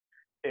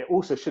it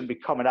also shouldn't be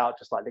coming out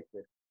just like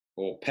liquid.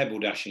 Or pebble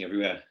dashing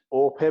everywhere.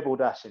 Or pebble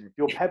dashing. If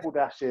you're pebble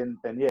dashing,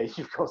 then yeah,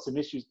 you've got some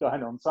issues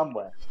going on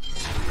somewhere.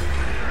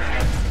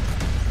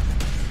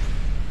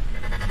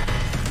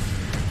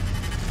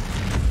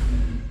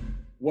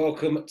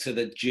 Welcome to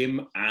the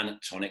Gym and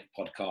Tonic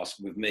Podcast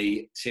with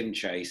me, Tim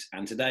Chase.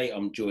 And today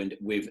I'm joined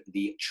with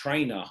the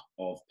trainer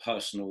of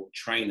personal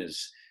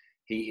trainers.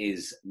 He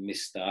is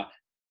Mr.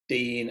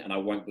 Dean, and I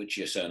won't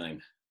butcher your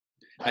surname.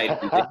 Hey,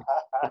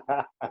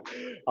 I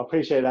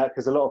appreciate that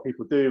because a lot of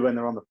people do when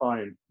they're on the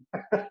phone.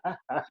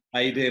 How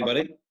you doing,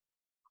 buddy?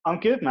 I'm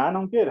good, man.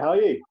 I'm good. How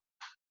are you?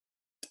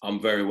 I'm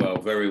very well,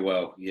 very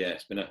well. Yeah,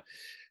 it's been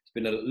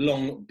a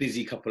long,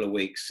 busy couple of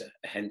weeks.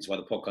 Hence why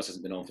the podcast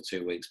hasn't been on for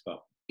 2 weeks,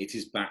 but it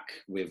is back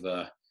with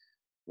a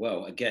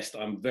guest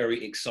I'm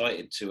very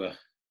excited to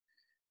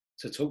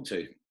talk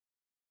to.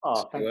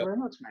 Oh, thank you very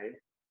much,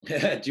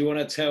 mate. Do you want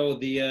to tell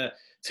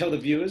the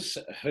viewers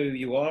who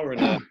you are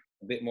and a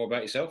bit more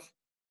about yourself?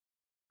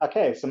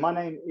 Okay, so my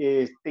name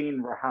is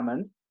Dean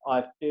Rahaman.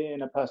 I've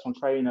been a personal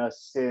trainer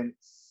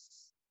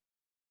since,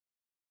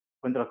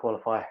 when did I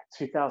qualify?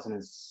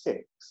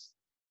 2006.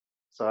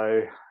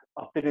 So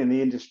I've been in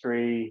the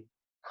industry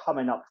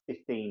coming up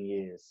 15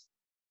 years,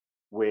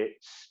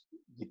 which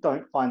you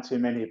don't find too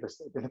many of us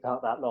that have been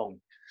about that long.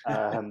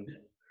 I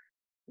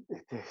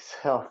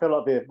feel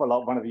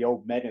like one of the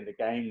old men in the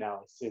game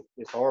now.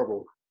 It's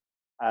horrible.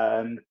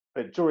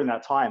 But during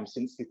that time,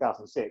 since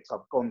 2006,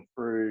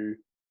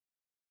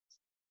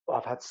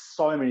 I've had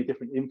so many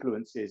different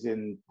influences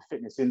in the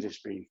fitness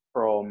industry,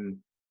 from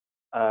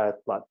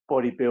like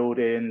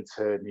bodybuilding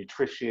to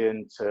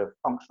nutrition to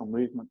functional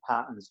movement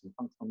patterns and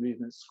functional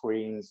movement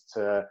screens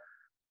to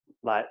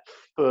like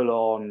full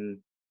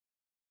on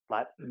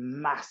like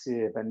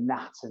massive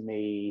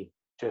anatomy,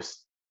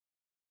 just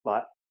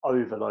like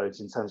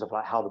overloads in terms of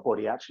like how the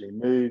body actually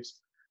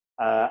moves.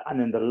 And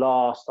in the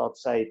last, I'd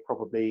say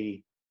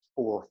probably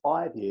 4 or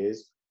 5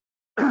 years,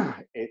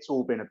 it's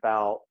all been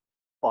about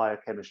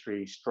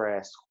biochemistry,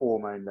 stress,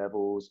 hormone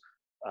levels,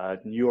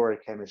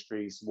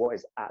 neurochemistry, so what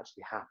is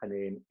actually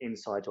happening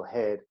inside your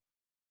head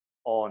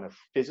on a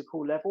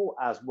physical level,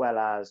 as well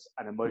as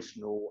an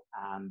emotional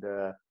and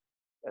a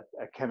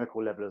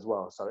chemical level as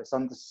well. So it's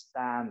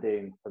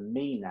understanding for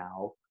me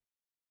now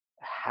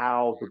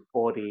how the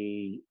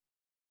body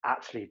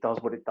actually does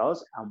what it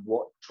does and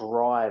what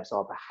drives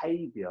our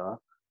behavior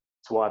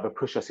to either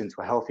push us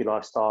into a healthy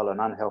lifestyle, an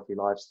unhealthy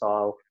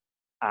lifestyle.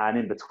 And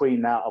in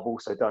between that, I've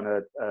also done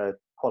a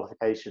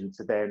qualification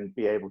to then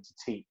be able to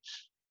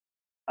teach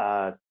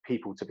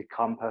people to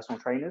become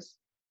personal trainers.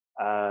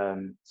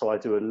 So I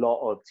do a lot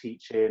of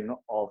teaching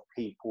of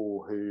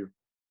people who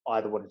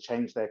either want to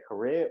change their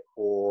career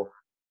or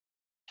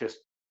just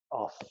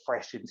are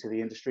fresh into the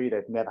industry.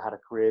 They've never had a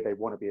career. They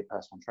want to be a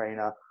personal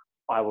trainer.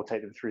 I will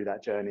take them through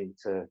that journey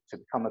to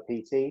become a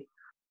PT.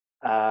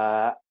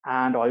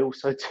 And I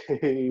also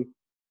do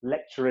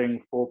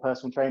lecturing for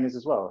personal trainers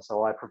as well.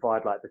 So I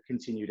provide like the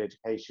continued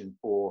education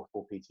for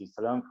PTs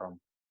to learn from.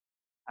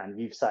 And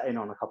you've sat in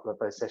on a couple of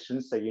those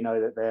sessions, so you know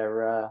that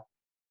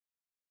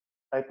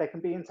they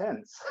can be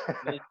intense.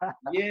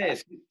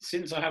 Yes,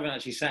 since I haven't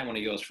actually sat in one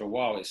of yours for a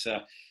while,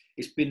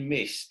 it's been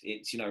missed.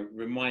 It's,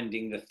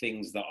 reminding the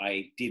things that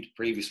I did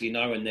previously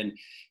know, and then,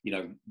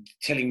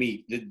 telling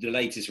me the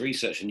latest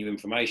research and new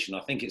information.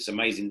 I think it's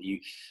amazing that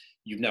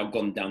you've now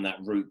gone down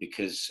that route,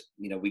 because,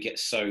 we get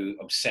so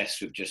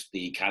obsessed with just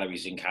the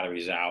calories in,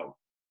 calories out,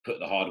 put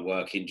the hard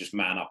work in, just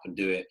man up and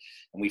do it.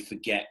 And we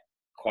forget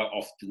quite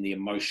often the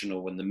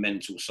emotional and the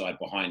mental side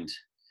behind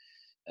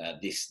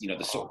this,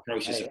 the sort of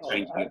process of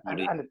changing your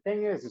body. And the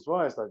thing is as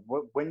well, is like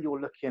when you're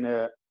looking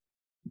at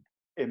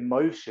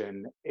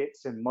emotion,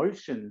 it's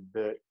emotion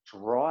that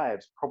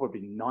drives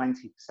probably 90%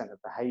 of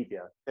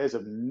behavior. There's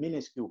a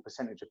minuscule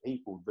percentage of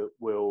people that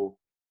will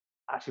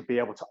actually be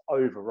able to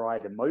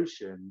override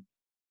emotion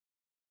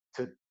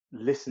to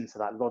listen to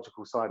that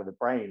logical side of the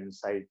brain and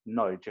say,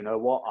 no, do you know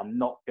what? I'm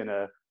not going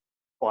to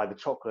buy the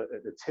chocolate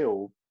at the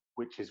till,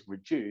 which is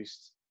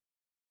reduced,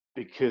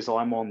 because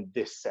I'm on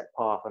this set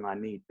path and I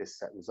need this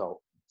set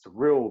result. It's a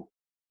real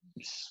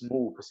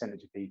small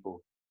percentage of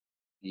people.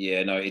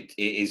 Yeah, no, it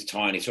is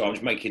tiny. So I'm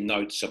just making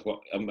notes of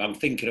I'm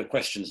thinking of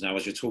questions now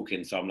as you're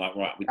talking. So I'm like,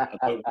 right, I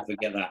don't want to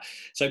forget that.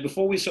 So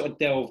before we sort of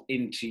delve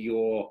into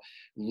your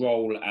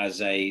role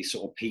as a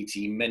sort of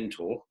PT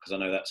mentor, because I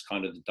know that's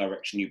kind of the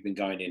direction you've been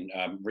going in,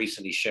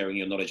 recently sharing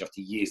your knowledge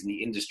after years in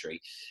the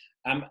industry.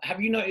 Have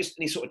you noticed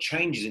any sort of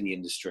changes in the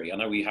industry? I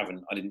know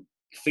I didn't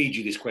feed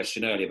you this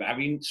question earlier, but have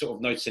you sort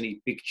of noticed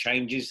any big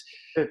changes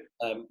with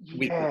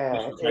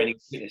the training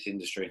fitness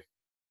industry?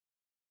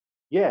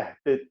 Yeah,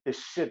 the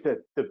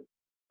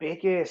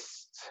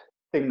biggest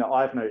thing that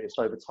I've noticed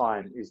over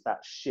time is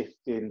that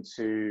shift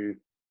into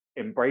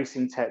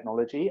embracing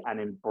technology and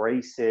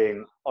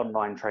embracing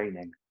online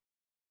training.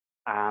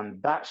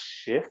 And that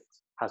shift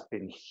has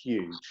been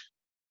huge.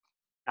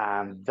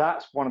 And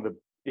that's one of the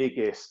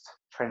biggest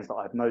trends that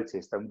I've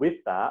noticed. And with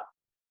that,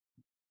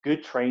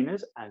 good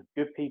trainers and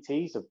good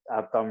PTs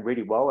have done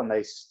really well, and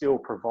they still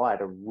provide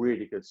a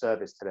really good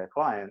service to their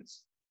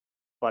clients.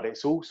 but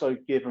it's also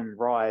given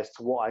rise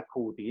to what I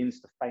call the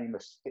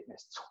Insta-famous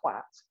fitness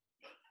twat,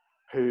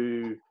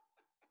 who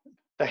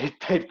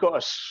they've got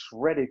a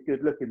shredded,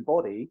 good-looking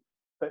body,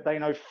 but they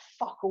know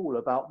fuck all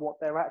about what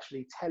they're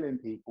actually telling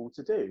people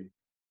to do.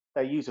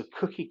 They use a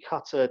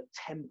cookie-cutter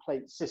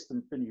template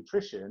system for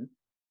nutrition.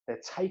 They're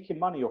taking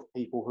money off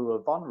people who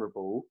are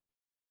vulnerable,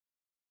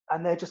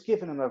 and they're just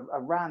giving them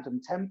a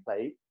random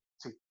template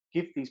to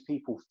give these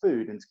people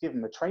food and to give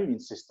them a training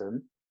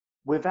system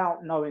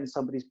without knowing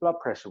somebody's blood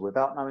pressure,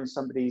 without knowing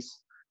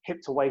somebody's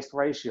hip to waist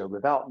ratio,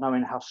 without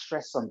knowing how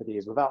stressed somebody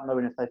is, without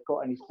knowing if they've got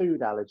any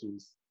food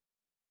allergies.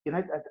 You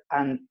know,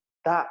 and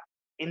that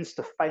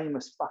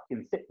Insta-famous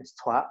fucking fitness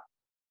twat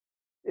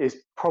is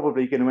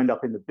probably going to end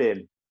up in the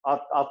bin.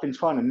 I've been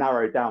trying to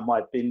narrow down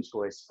my bin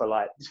choice for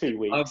like 2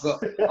 weeks. I've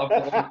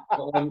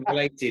got one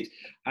related.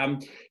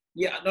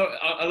 Yeah, no,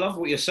 I love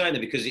what you're saying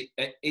there, because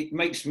it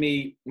makes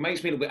me a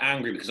little bit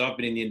angry, because I've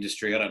been in the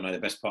industry, I don't know, the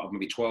best part of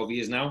maybe 12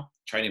 years now,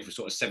 training for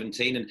sort of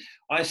 17, and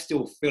I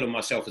still feel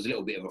myself as a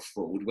little bit of a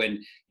fraud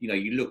when, you know,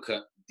 you look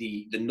at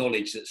the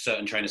knowledge that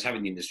certain trainers have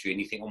in the industry and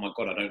you think, oh my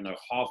God, I don't know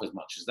half as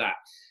much as that.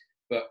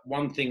 But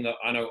one thing that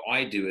I know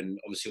I do, and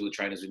obviously all the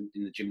trainers in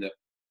the gym that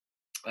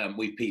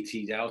we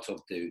PT'd out of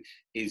do,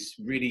 is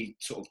really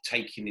sort of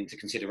taking into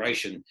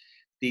consideration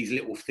these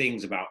little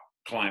things about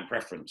client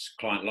preference,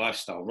 client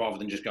lifestyle, rather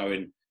than just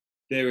going,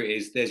 there it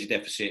is, there's your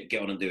deficit,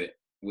 get on and do it,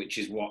 which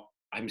is what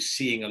I'm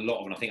seeing a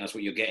lot of. And I think that's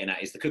what you're getting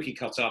at, is the cookie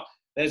cutter.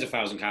 There's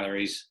 1,000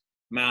 calories,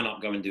 man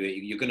up, go and do it.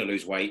 You're going to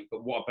lose weight.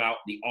 But what about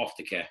the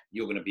aftercare?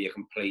 You're going to be a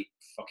complete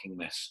fucking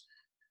mess.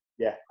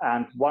 Yeah.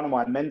 And one of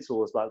my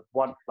mentors, like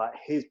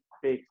his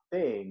big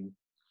thing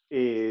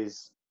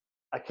is,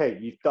 okay,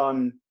 you've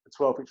done a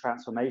 12-week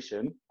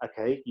transformation.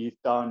 Okay, you've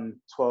done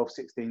 12,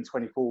 16,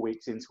 24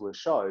 weeks into a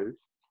show.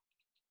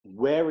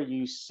 Where are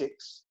you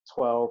 6,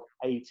 12,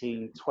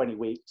 18, 20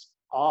 weeks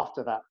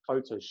after that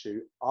photo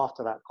shoot,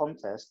 after that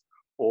contest,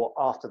 or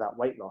after that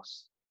weight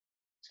loss?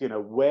 So, you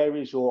know, where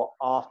is your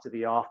after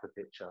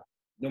picture?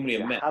 Normally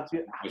a mess,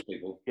 most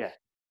people. Yeah.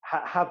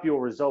 Have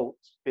your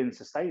results been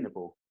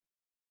sustainable?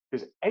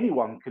 Because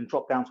anyone can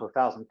drop down to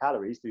 1,000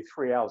 calories, do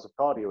 3 hours of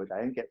cardio a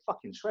day and get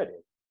fucking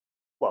shredded.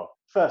 Well,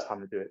 first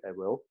time to do it, they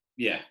will.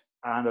 Yeah.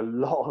 And a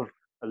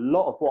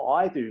lot of what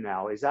I do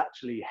now is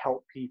actually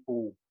help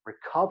people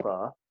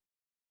recover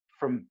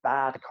from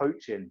bad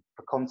coaching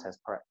for contest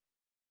prep.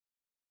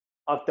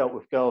 I've dealt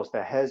with girls,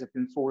 their hairs have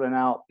been falling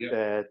out,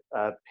 their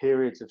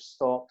periods have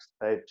stopped.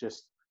 They've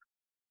just,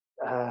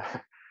 the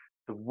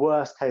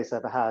worst case I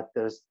ever had,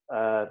 there's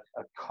a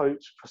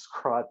coach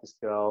prescribed this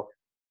girl,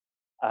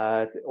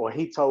 or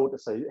he told her,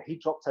 so he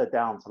dropped her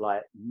down to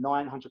like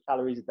 900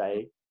 calories a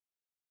day,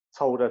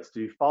 told her to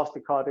do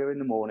fasted cardio in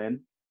the morning,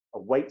 a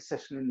weight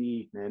session in the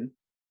evening.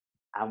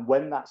 And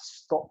when that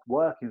stopped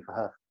working for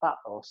her fat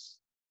loss,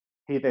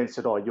 he then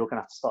said, oh, you're going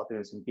to have to start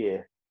doing some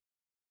gear.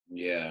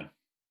 Yeah.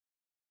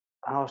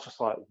 And I was just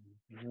like,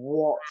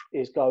 what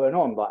is going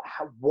on? Like,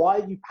 why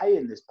are you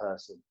paying this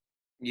person?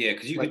 Yeah,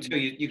 because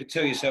you could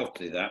tell yourself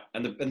to do that.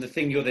 And the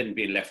thing you're then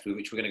being left with,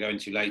 which we're going to go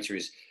into later,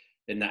 is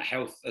then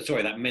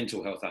that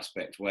mental health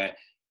aspect, where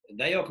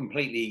they are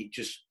completely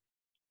just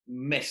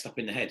messed up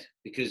in the head,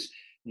 because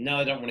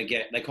now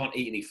they can't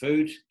eat any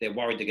food. They're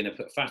worried they're going to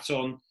put fat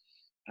on.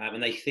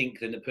 And they think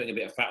that putting a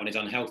bit of fat on is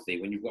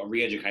unhealthy, when you've got to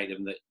re-educate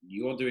them that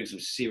you're doing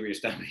some serious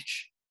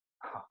damage.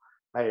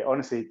 Hey,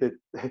 honestly,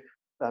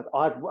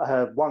 I'd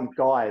heard one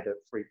guy that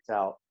freaked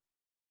out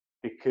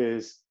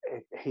because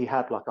he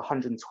had like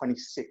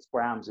 126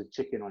 grams of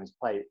chicken on his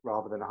plate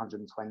rather than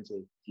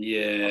 120.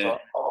 Yeah. I was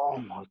like, oh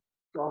my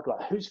God,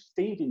 like, who's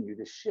feeding you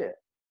this shit?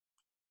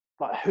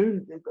 Like,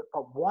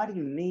 why do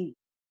you need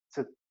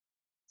to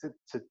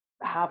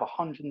have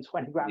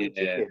 120 grams of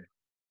chicken?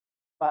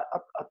 Like,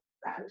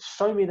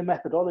 show me the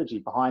methodology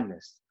behind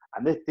this.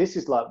 And this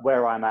is like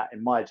where I'm at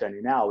in my journey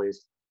now,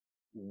 is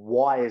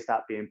why is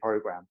that being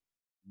programmed?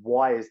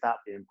 Why is that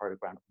being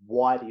programmed?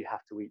 Why do you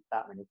have to eat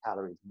that many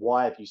calories?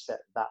 Why have you set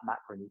that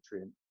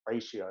macronutrient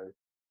ratio?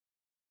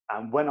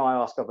 And when I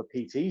ask other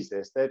PTs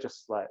this, they're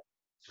just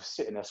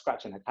sitting there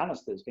scratching their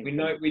canisters. We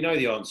know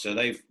the answer.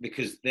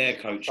 Because their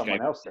coach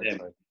someone else said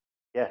so.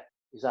 Yeah,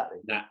 exactly.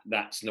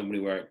 That's normally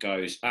where it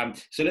goes.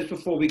 So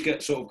before we go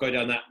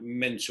down that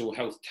mental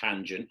health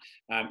tangent,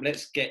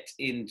 let's get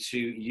into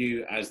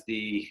you as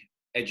the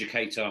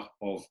educator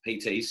of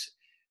PTs,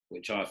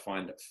 which I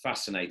find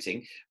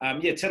fascinating.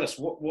 Tell us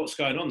what's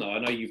going on though. I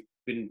know you've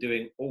been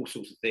doing all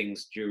sorts of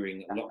things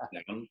during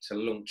lockdown to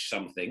launch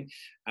something.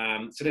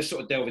 So let's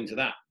sort of delve into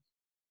that.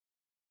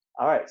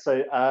 All right.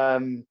 So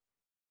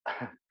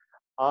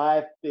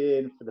I've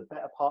been, for the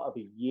better part of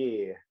a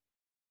year,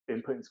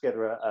 been putting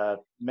together a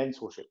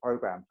mentorship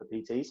program for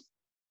PTs.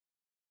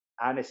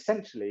 And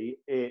essentially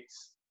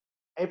it's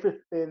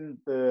everything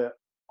that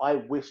I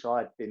wish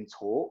I'd been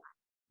taught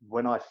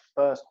when I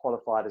first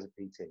qualified as a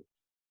PT.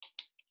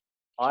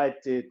 I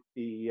did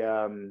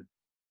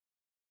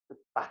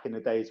back in the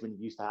days when you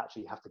used to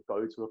actually have to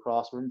go to a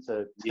classroom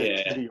to do your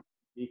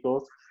PT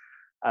course.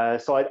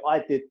 So I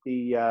did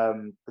the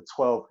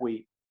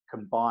 12-week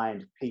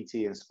combined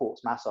PT and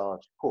sports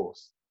massage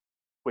course,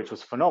 which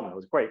was phenomenal. It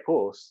was a great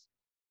course.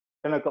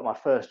 Then I got my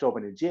first job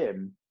in a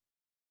gym,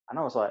 and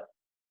I was like,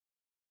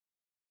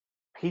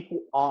 people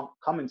aren't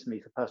coming to me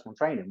for personal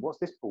training. What's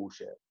this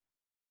bullshit?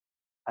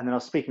 And then I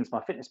was speaking to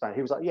my fitness manager.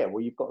 He was like, yeah,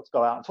 well, you've got to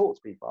go out and talk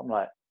to people. I'm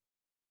like,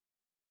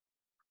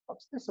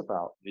 what's this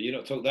about? You're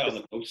not talking that on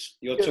the course.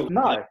 You're talking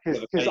no,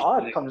 because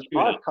I'd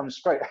come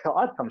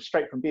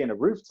straight from being a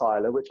roof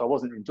tiler, which I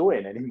wasn't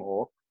enjoying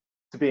anymore,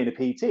 to being a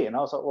PT. And I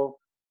was like, well,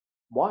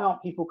 why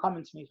aren't people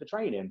coming to me for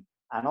training?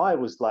 And I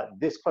was like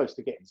this close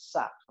to getting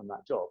sacked from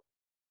that job.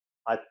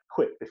 I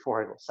quit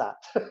before I got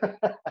sacked.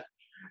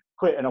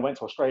 Quit, and I went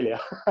to Australia.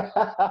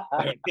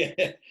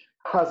 Yeah.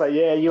 I was like,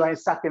 yeah, you ain't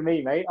sacking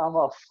me, mate. I'm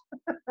off.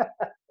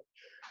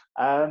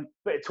 But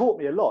it taught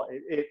me a lot.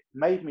 It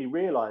made me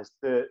realize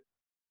that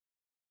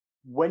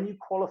when you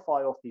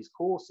qualify off these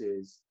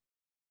courses,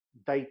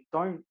 they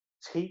don't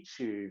teach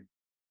you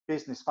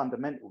business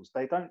fundamentals.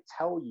 They don't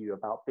tell you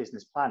about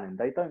business planning.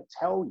 They don't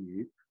tell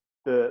you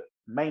that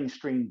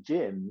mainstream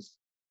gyms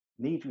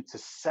need you to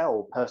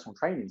sell personal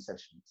training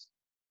sessions.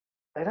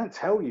 They don't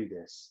tell you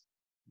this.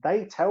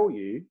 They tell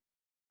you,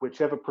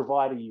 whichever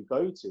provider you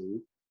go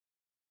to,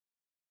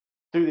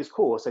 do this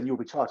course and you'll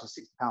be charging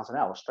 £60 an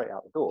hour straight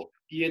out the door.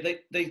 Yeah,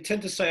 they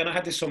tend to say, and I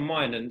had this on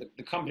mine, and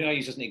the company I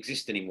use doesn't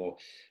exist anymore,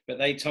 but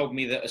they told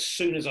me that as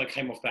soon as I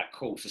came off that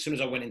course, as soon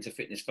as I went into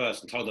Fitness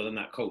First and told them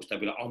that course, they'd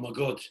be like, oh my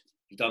God,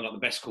 you've done like the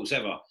best course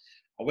ever.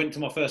 I went to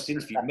my first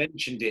interview,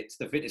 mentioned it to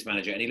the fitness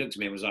manager, and he looked at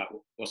me and was like,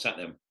 what's that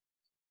then?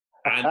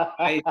 And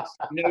I,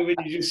 when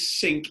you just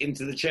sink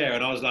into the chair,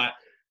 and I was like,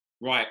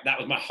 right, that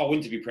was my whole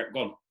interview prep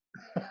gone.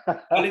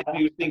 I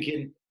literally was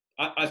thinking,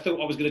 I thought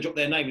I was going to drop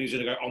their name, and he was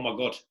going to go, oh my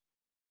God,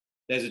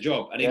 there's a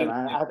job. And,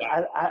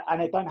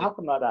 and it don't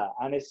happen like that.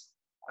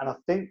 And I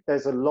think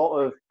there's a lot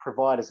of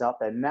providers out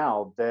there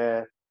now,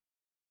 they're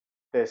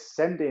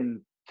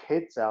sending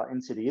kids out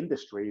into the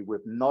industry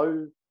with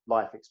no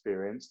life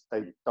experience.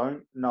 They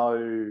don't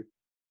know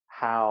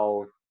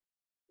how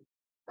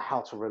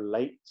to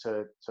relate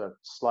to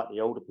slightly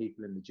older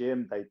people in the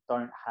gym. They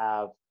don't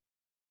have,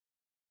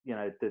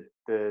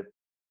 the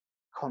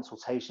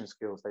consultation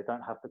skills. They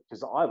don't have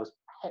because I was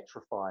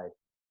petrified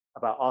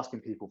about asking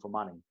people for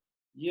money.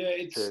 Yeah,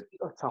 to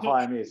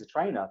hire me as a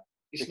trainer,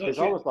 because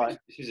I was like,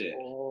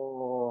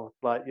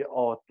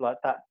 like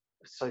that.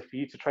 So for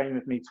you to train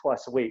with me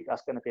twice a week,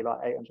 that's going to be like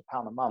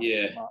 £800 a month.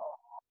 Yeah.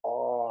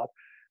 Like,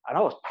 and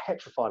I was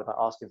petrified about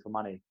asking for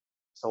money.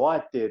 So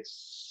I did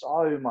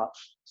so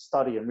much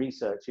study and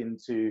research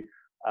into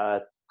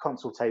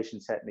consultation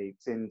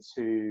techniques,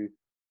 into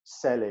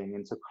selling,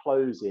 into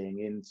closing,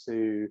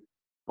 into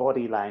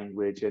body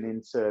language, and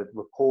into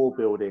rapport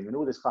building, and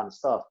all this kind of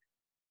stuff.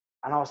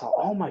 And I was like,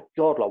 oh my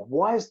God, like,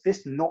 why is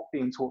this not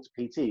being taught to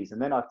PTs?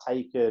 And then I've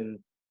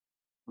taken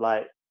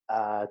like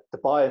the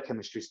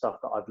biochemistry stuff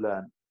that I've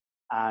learned,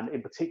 and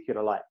in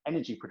particular, like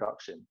energy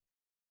production.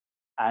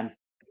 And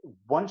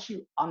once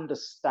you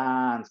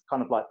understand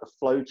kind of like the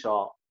flow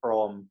chart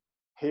from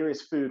here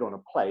is food on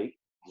a plate,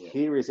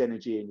 here is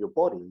energy in your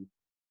body.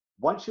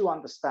 Once you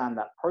understand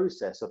that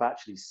process of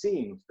actually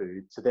seeing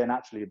food to then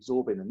actually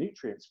absorbing the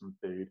nutrients from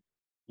food,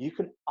 you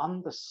can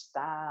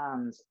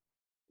understand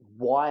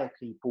why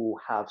people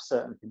have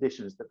certain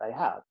conditions that they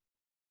have.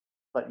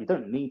 But you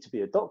don't need to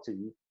be a doctor.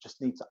 You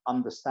just need to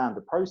understand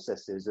the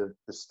processes of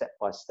the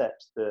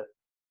step-by-steps, the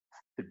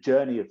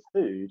journey of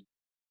food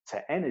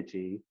to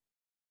energy.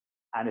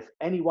 And if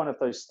any one of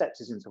those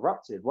steps is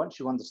interrupted, once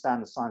you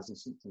understand the signs and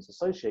symptoms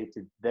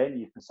associated, then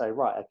you can say,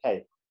 right,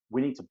 okay,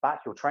 we need to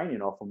back your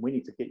training off, and we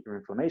need to get your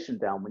inflammation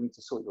down. We need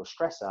to sort your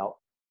stress out.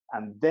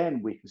 And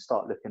then we can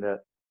start looking at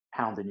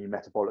pounding you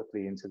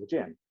metabolically into the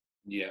gym.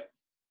 Yeah.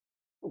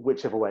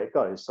 Whichever way it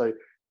goes. So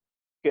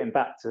getting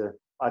back to,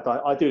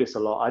 I do this a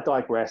lot. I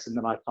digress, and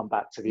then I come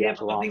back to the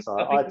actual answer.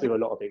 I do a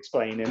lot of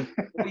explaining.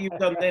 What you've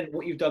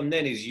done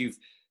then is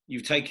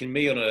you've taken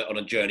me on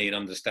a journey and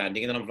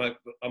understanding, and then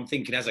I'm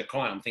thinking as a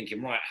client, I'm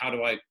thinking, right, how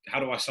do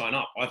I sign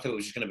up? I thought it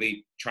was just going to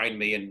be train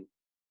me and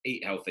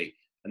eat healthy,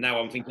 and now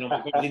I'm thinking,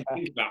 I've got to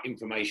think about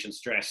inflammation,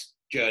 stress,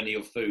 journey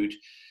of food,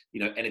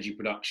 energy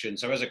production.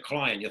 So as a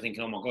client, you're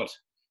thinking, oh my God,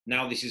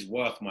 now this is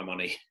worth my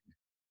money.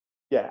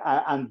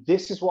 Yeah, and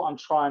this is what I'm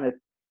trying to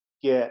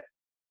get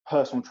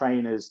personal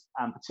trainers,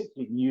 and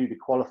particularly newly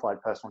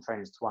qualified personal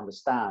trainers, to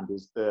understand,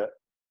 is that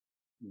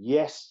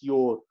yes,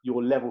 your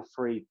level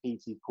 3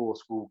 PT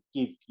course will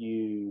give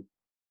you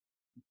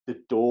the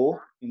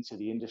door into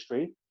the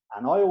industry.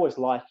 And I always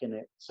liken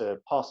it to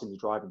passing your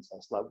driving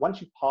test. Like, once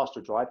you pass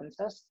your driving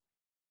test,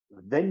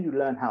 then you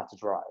learn how to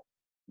drive.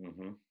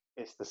 Mm-hmm.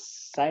 It's the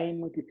same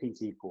with your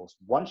PT course.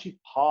 Once you've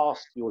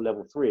passed your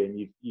level 3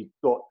 and you've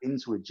got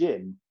into a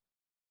gym,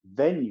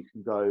 then you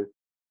can go,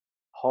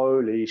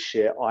 holy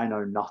shit, I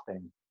know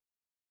nothing.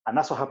 And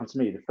that's what happened to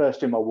me. The first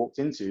gym I walked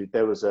into,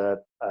 there was a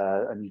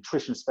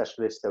nutrition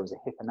specialist, there was a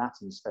hip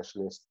anatomy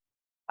specialist,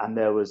 and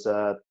there was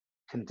a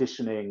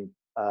conditioning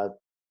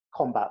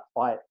combat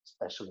fight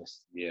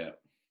specialist. Yeah.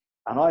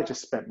 And I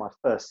just spent my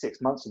first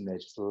 6 months in there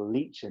just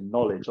leeching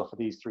knowledge off of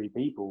these 3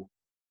 people.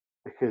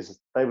 because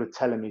they were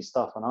telling me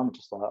stuff, and I'm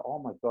just like,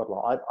 oh my God,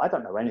 like I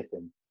don't know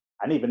anything.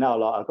 And even now,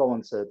 like I go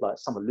on to like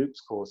some of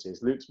Luke's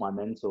courses. Luke's my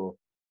mentor,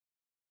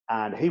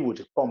 and he will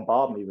just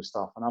bombard me with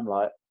stuff, and I'm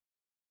like,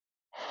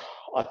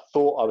 I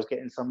thought I was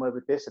getting somewhere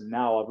with this, and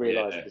now I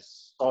realise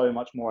there's so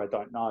much more I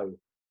don't know.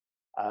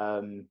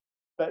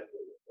 But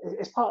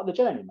it's part of the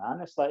journey,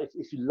 man. It's like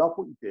if you love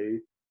what you do,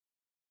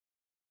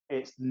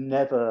 it's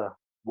never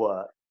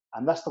work.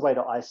 And that's the way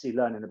that I see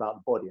learning about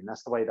the body, and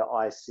that's the way that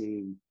I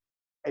see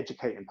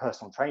educating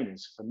personal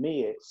trainers. For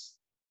me, it's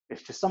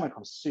just something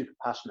I'm super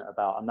passionate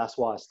about, and that's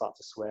why I start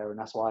to swear, and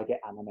that's why I get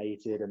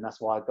animated, and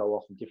that's why I go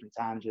off on different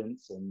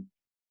tangents, and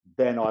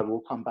then I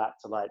will come back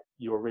to like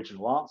your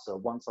original answer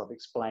once I've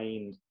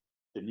explained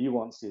the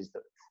nuances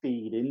that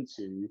feed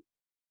into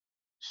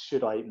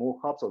should I eat more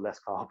carbs or less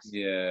carbs.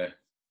 Yeah.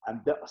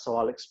 And so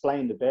I'll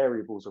explain the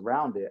variables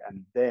around it,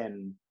 and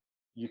then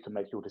you can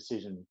make your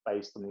decision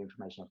based on the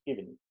information I've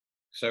given you.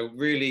 So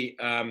really,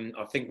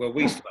 I think where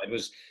we started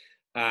was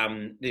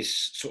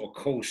this sort of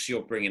course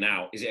you're bringing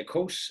out. Is it a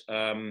course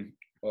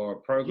or a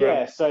program?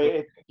 Yeah,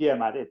 so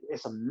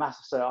it's a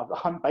massive. So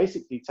I'm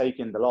basically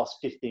taking the last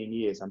 15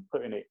 years and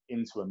putting it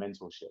into a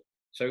mentorship.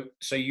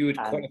 So you would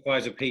qualify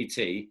as a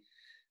PT.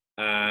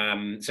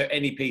 So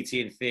any PT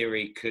in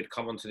theory could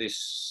come onto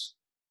this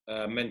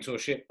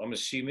mentorship, I'm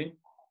assuming?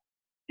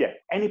 Yeah,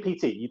 any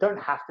PT. You don't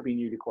have to be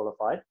newly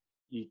qualified.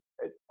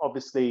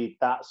 Obviously,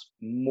 that's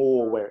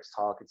more where it's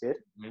targeted,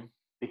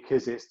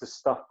 because it's the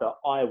stuff that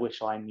I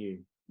wish I knew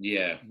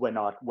when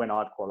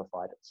I'd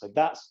qualified. So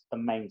that's the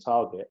main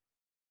target.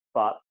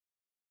 But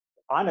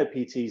I know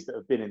PTs that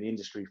have been in the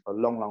industry for a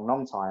long, long,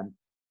 long time,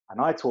 and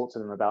I talk to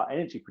them about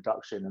energy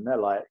production, and they're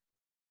like,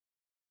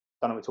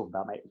 don't know what we're talking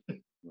about,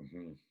 mate.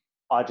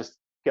 I just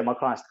get my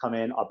clients to come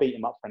in, I beat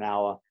them up for an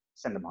hour,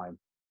 send them home.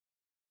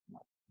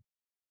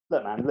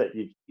 Look, man,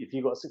 if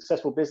you've got a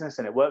successful business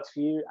and it works for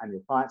you, and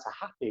your clients are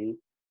happy,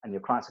 and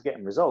your clients are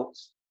getting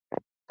results,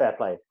 fair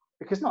play.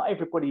 Because not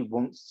everybody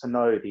wants to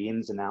know the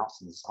ins and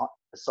outs and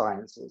the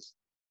sciences.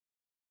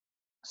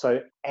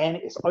 So, and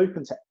it's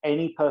open to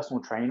any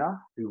personal trainer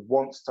who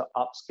wants to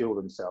upskill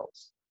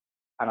themselves.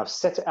 And I've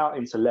set it out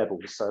into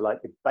levels. So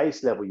like the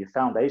base level, your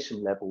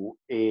foundation level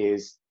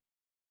it's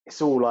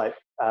all like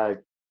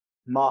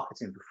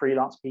marketing for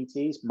freelance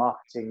PTs,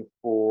 marketing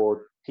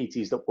for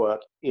PTs that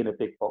work in a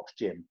big box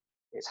gym.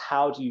 It's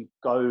how do you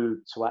go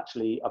to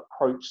actually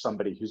approach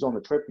somebody who's on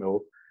the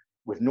treadmill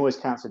with noise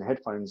cancelling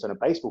headphones and a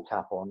baseball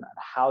cap on, and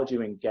how do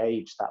you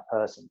engage that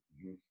person?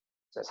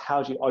 So it's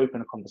how do you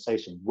open a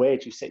conversation? Where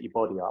do you set your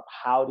body up?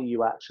 How do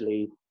you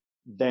actually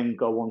then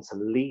go on to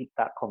lead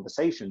that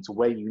conversation to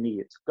where you need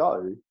it to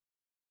go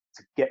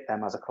to get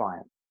them as a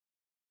client?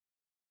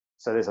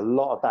 So there's a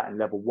lot of that in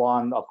level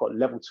 1. I've got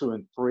level 2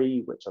 and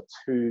 3, which are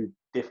 2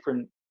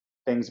 different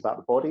things about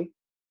the body.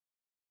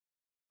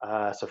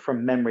 So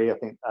from memory, I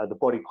think the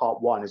body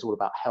part 1 is all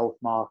about health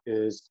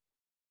markers,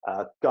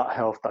 gut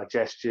health,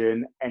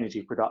 digestion,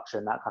 energy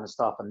production, that kind of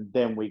stuff. And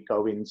then we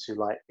go into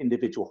like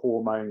individual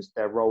hormones,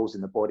 their roles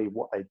in the body,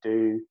 what they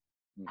do,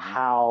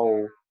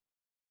 how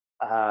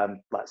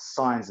like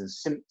signs and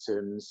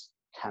symptoms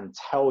can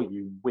tell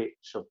you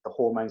which of the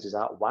hormones is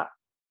out of whack.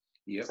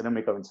 So then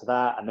we go into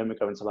that, and then we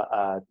go into like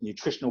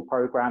nutritional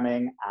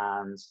programming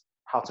and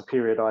how to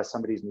periodize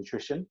somebody's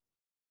nutrition,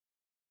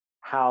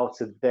 how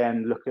to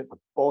then look at the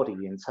body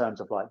in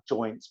terms of like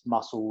joints,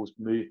 muscles,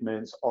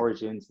 movements,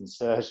 origins,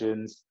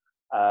 insertions,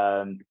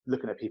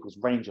 looking at people's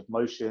range of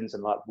motions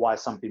and like why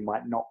somebody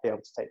might not be able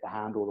to take the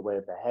hand all the way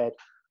over their head.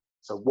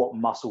 So what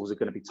muscles are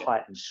going to be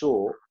tight and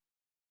short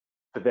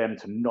for them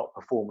to not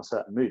perform a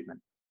certain movement?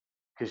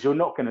 Because you're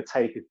not going to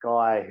take a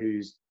guy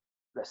who's,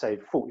 let's say,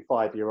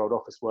 45-year-old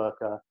office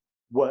worker,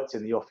 worked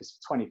in the office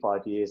for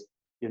 25 years,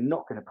 you're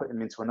not going to put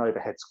him into an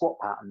overhead squat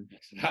pattern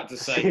to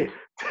see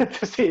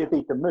if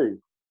he can move.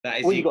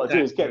 All you got to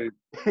do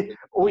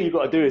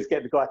is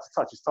get the guy to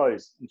touch his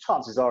toes, and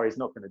chances are he's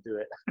not going to do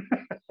it.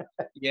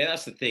 Yeah,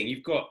 that's the thing.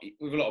 You've got,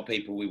 with a lot of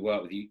people we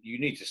work with, you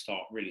need to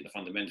start really the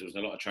fundamentals.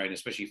 And a lot of trainers,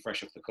 especially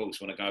fresh off the course,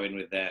 want to go in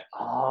with their...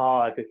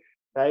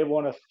 They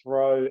want to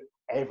throw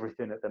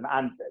everything at them.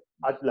 And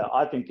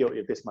I've been guilty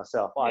of this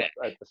myself.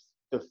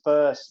 The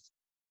first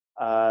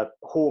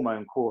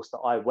hormone course that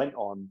I went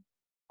on,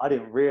 I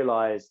didn't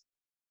realize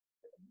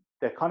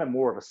they're kind of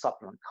more of a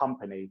supplement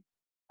company.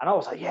 And I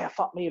was like, yeah,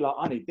 fuck me, like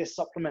I need this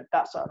supplement,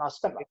 that, and I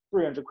spent like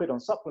 300 quid on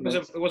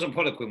supplements. It wasn't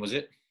Poliquin, was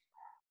it?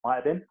 Might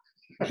have been.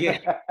 Yeah,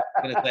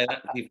 I'm going to say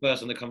that's the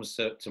first one that comes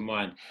to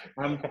mind.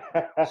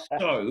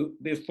 So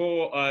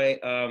before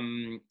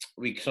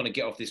we kind of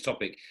get off this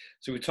topic,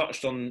 so we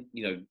touched on,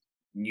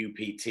 new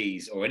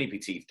PTs or any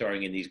PT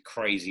throwing in these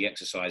crazy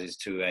exercises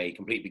to a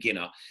complete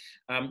beginner.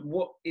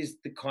 What is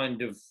the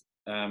kind of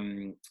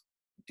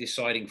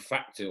deciding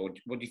factor, or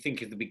what do you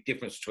think is the big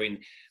difference between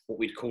what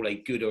we'd call a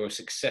good or a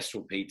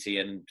successful PT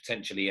and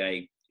potentially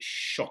a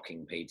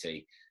shocking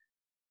PT?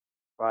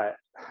 Right,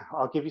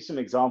 I'll give you some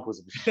examples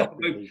of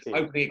shocking PT.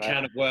 Opening a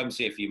can of worms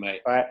here for you,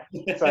 mate. Right,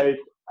 so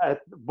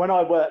when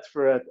I worked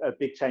for a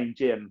big chain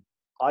gym,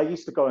 I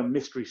used to go and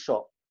mystery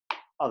shop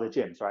other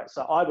gyms, right?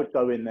 So I would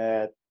go in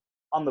there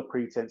under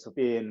pretense of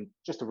being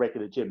just a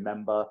regular gym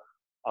member.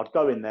 I'd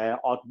go in there,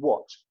 I'd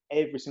watch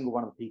every single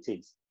one of the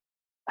PTs.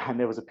 And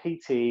there was a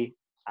PT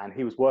and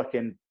he was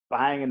working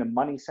bang in the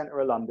money center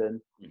of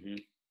London. Mm-hmm.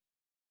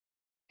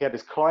 He had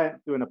his client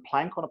doing a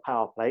plank on a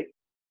power plate.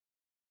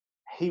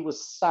 He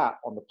was sat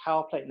on the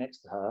power plate next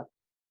to her,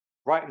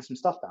 writing some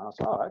stuff down. I was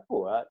like, all right,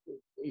 cool.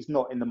 He's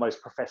not in the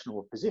most professional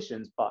of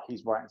positions, but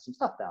he's writing some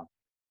stuff down.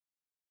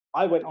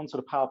 I went onto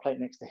the power plate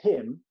next to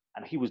him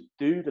and he was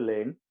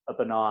doodling a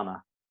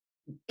banana.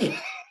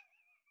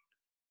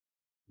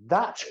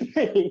 That to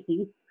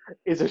me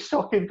is a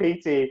shocking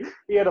PT.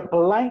 He had a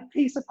blank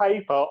piece of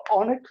paper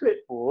on a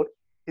clipboard,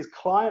 his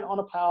client on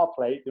a power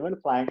plate doing a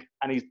plank,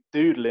 and he's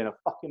doodling a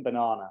fucking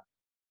banana.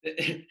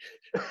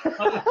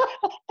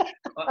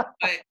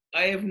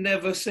 I have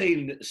never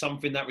seen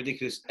something that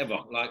ridiculous ever.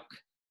 Like,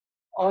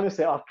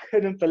 honestly, I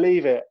couldn't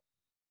believe it.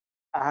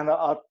 And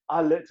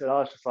I looked at it, I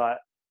was just like,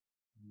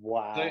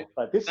 wow. So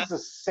like, this is a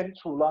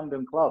central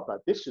London club. Like,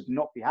 this should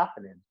not be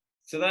happening.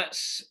 So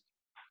that's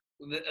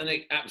an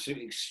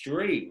absolute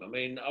extreme. I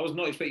mean, I was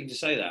not expecting to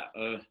say that.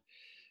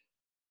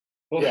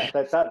 Yeah,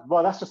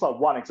 that's just like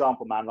one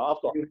example, man. Like,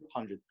 I've got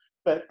hundreds.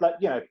 But like,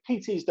 you know,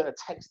 PTs that are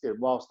texting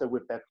whilst they're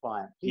with their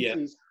client.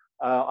 PTs,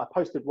 I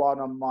posted one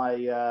on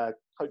my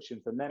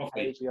Coaching for Men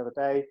page the other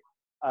day.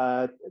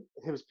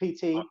 He was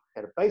PT, he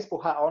had a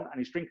baseball hat on, and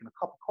he's drinking a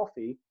cup of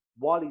coffee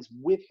while he's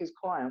with his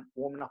client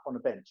warming up on a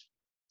bench.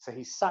 So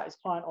he sat his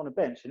client on a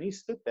bench and he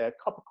stood there,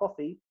 cup of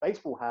coffee,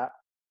 baseball hat,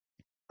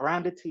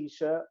 branded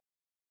t-shirt,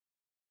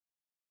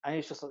 and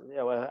he's just, you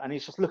know, and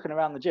he's just looking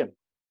around the gym.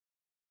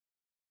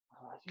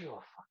 I'm like, you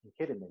are fucking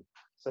kidding me.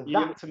 So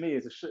that to me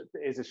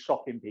is a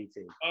shocking PT.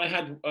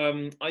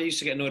 I used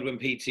to get annoyed when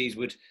PTs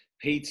would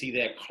PT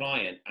their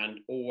client and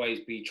always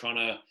be trying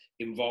to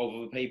involve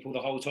other people the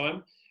whole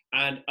time.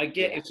 And I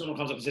get if someone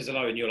comes up and says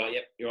hello and you're like,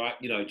 yep, you're right,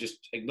 you know,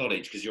 just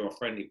acknowledge because you're a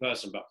friendly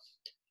person. But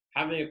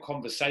having a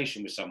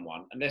conversation with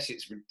someone, unless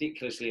it's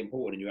ridiculously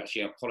important and you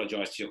actually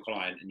apologize to your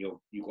client and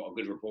you've got a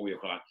good rapport with your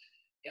client,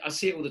 I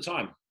see it all the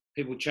time.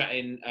 People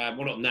chatting,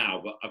 well, not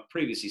now, but I've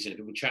previously seen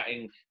people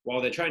chatting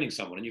while they're training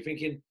someone, and you're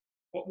thinking,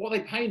 what are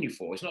they paying you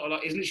for? It's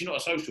literally not a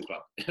social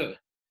club.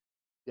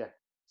 Yeah.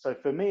 So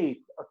for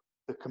me,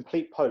 the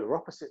complete polar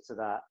opposite to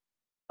that,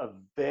 a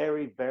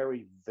very,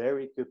 very,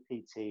 very good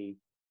PT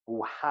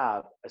will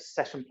have a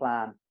session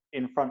plan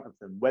in front of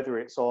them, whether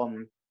it's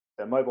on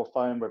their mobile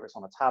phone, whether it's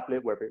on a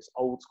tablet, whether it's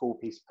old school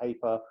piece of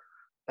paper.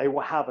 They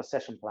will have a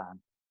session plan.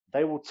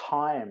 They will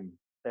time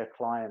their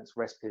clients'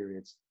 rest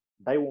periods.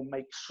 They will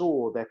make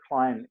sure their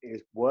client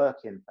is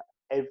working for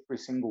every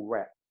single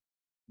rep.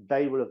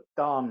 They would have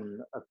done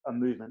a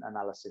movement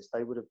analysis.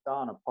 They would have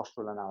done a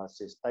postural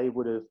analysis. They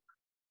would have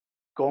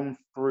gone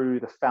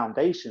through the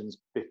foundations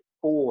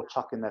before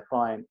chucking their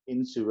client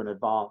into an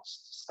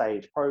advanced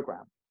stage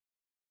program.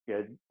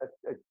 You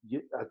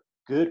know, a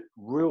good,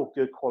 real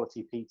good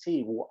quality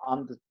PT will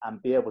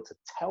and be able to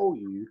tell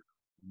you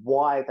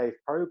why they've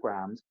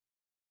programmed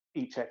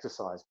each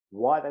exercise,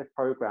 why they've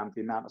programmed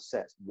the amount of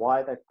sets,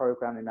 why they've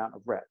programmed the amount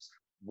of reps,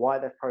 why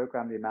they've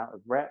programmed the amount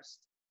of reps,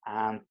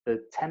 and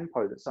the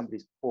tempo that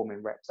somebody's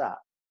performing reps at.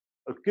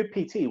 A good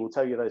PT will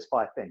tell you those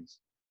 5 things.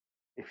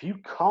 If you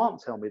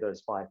can't tell me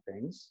those 5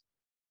 things,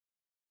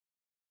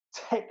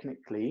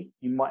 technically,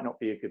 you might not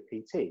be a good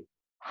PT.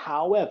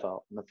 However,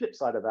 on the flip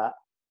side of that,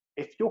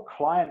 if your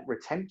client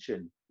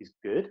retention is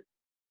good,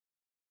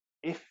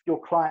 if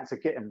your clients are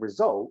getting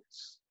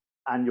results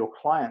and your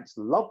clients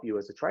love you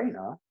as a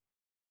trainer,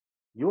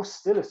 you're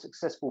still a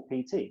successful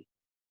PT.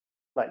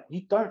 Like,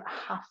 you don't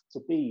have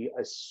to be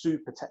a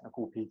super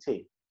technical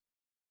PT.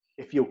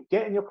 If you're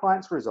getting your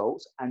clients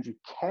results and you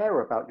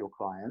care about your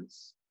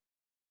clients,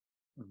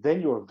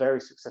 then you're a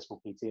very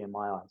successful PT in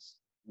my eyes.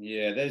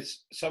 Yeah,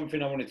 there's something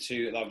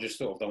that I've just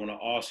thought of, I want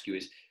to ask you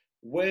is,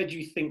 where do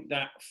you think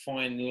that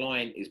fine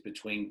line is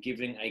between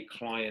giving a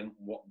client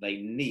what they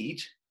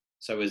need,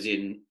 so as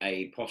in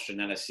a posture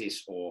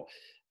analysis or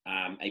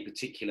a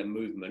particular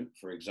movement,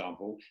 for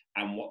example,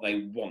 and what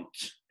they want?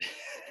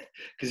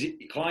 Because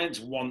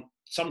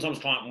sometimes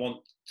clients want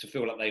to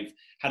feel like they've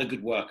had a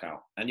good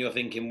workout, and you're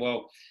thinking,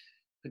 well,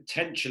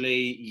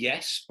 potentially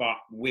yes, but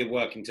we're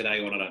working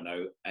today on, I don't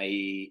know,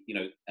 a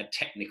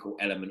technical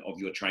element of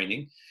your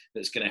training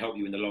that's going to help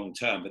you in the long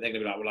term. But they're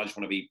going to be like, well, I just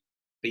want to be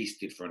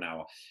beasted for an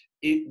hour.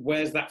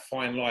 Where's that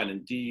fine line?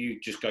 And do you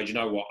just go, do you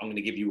know what, I'm going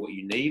to give you what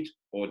you need?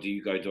 Or do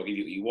you go, do I give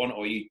you what you want?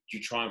 Or do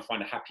you try and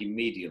find a happy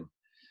medium?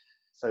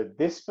 So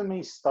this for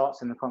me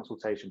starts in the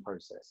consultation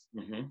process.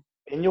 Mm-hmm.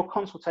 In your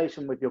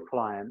consultation with your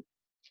client,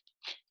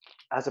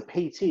 as a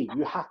PT,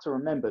 you have to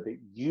remember that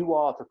you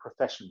are the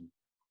professional.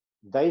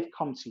 They've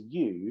come to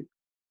you,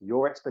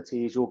 your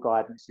expertise, your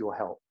guidance, your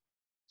help.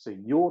 So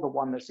you're the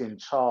one that's in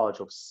charge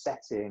of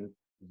setting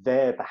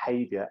their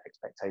behavior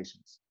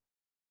expectations.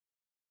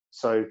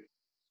 So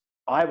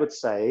I would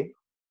say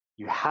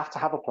you have to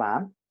have a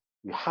plan.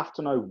 You have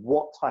to know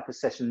what type of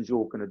sessions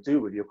you're going to do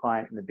with your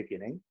client in the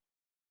beginning.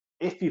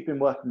 If you've been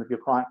working with your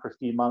client for a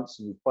few months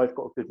and you've both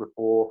got a good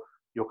rapport,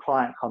 your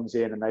client comes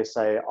in and they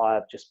say,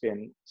 I've just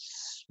been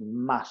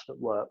smashed at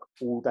work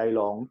all day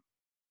long.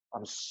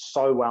 I'm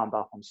so wound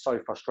up. I'm so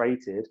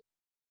frustrated.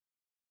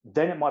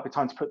 Then it might be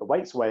time to put the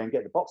weights away and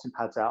get the boxing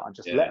pads out and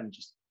just let them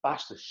just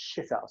bash the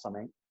shit out of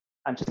something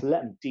and just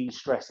let them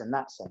de-stress in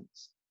that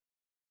sense.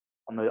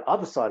 On the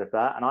other side of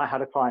that, and I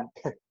had a client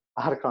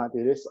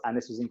do this, and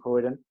this was in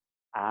Croydon,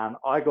 and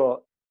I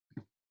got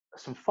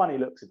some funny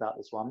looks about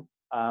this one.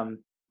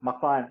 My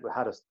client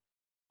had a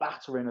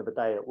battering of a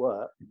day at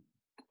work,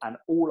 and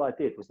all I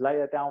did was lay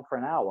her down for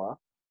an hour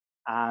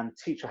and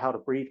teach her how to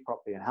breathe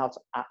properly and how to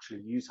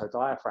actually use her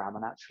diaphragm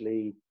and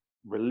actually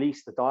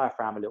release the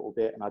diaphragm a little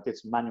bit. And I did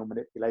some manual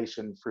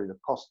manipulation through the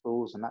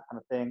costals and that kind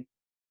of thing,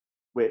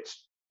 which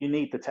you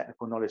need the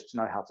technical knowledge to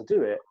know how to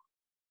do it.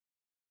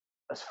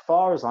 As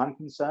far as I'm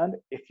concerned,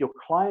 if your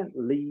client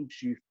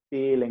leaves you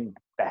feeling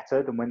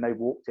better than when they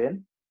walked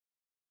in,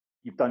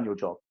 you've done your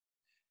job.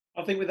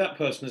 I think with that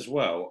person as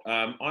well,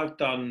 I've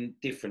done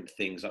different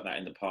things like that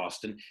in the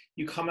past, and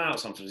you come out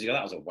sometimes, you go,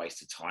 that was a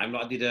waste of time.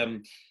 Like I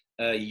did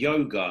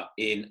yoga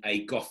in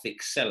a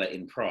Gothic cellar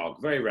in Prague,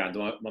 very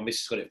random. My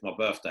missus got it for my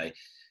birthday,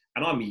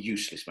 and I'm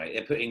useless, mate.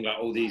 They're putting like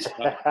all these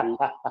they're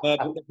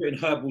putting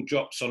herbal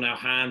drops on our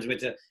hands. We had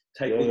to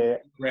take all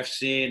the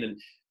breaths in and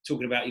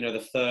talking about, you know,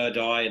 the third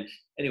eye. And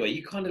anyway,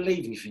 you kind of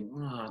leave and you think,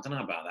 oh, I don't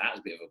know about that. It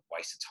was a bit of a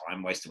waste of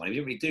time, waste of money. We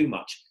didn't really do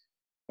much.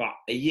 But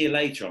a year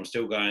later, I'm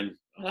still going,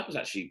 oh, that was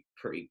actually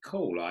pretty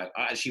cool. I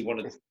actually want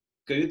to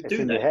do that. It's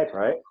in your head,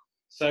 right?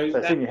 So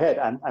it's in your head.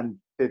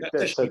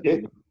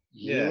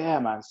 Yeah,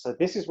 man. So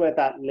this is where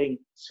that link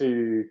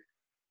to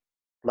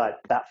like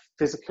that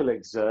physical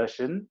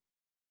exertion,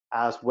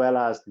 as well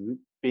as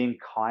being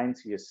kind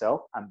to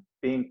yourself and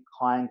being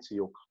kind to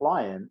your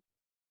client,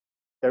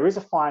 there is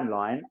a fine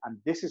line. And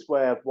this is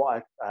where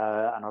what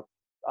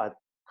I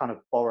kind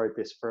of borrowed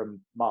this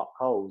from Mark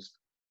Coles,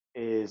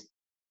 is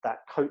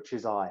that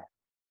coach's eye.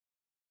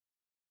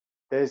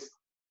 There's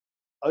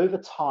over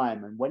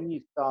time, and when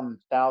you've done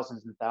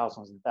thousands and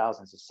thousands and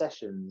thousands of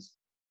sessions,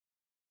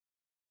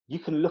 you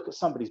can look at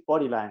somebody's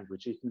body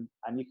language. You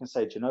can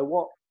say, do you know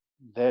what?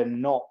 They're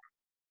not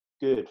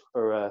good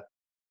for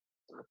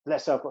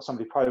let's say I've got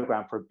somebody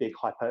programmed for a big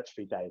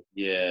hypertrophy day.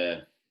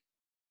 Yeah.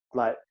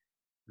 Like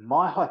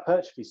my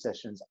hypertrophy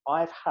sessions,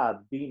 I've had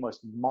the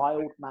most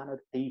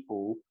mild-mannered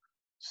people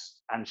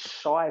and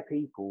shy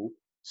people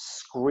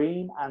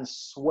scream and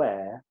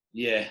swear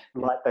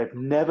like they've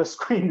never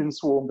screamed and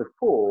sworn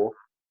before.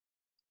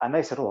 And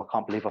they said, oh, I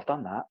can't believe I've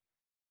done that.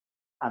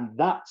 And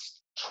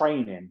that's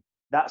training.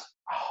 That's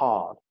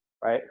hard,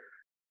 right?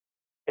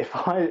 If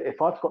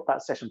I've got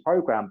that session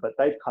programmed, but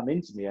they've come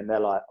into me and they're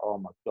like, oh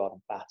my God,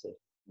 I'm battered.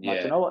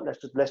 Like, you know what?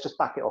 Let's just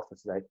back it off for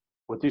today.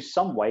 We'll do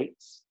some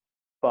weights,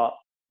 but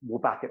we'll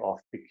back it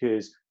off,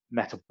 because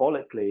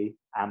metabolically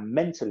and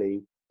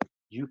mentally,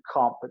 you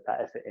can't put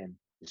that effort in.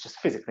 It's just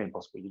physically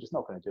impossible. You're just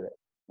not going to do it.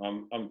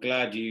 I'm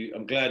glad you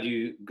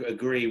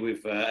agree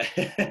with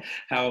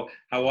how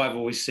I've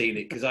always seen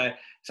it, because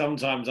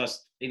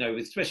sometimes you know,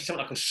 especially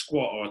something like a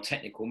squat or a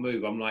technical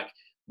move, I'm like,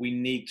 we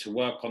need to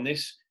work on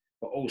this,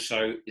 but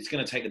also it's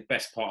going to take the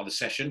best part of the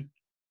session.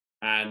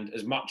 And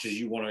as much as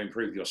you want to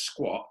improve your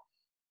squat,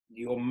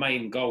 your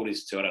main goal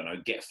is to, I don't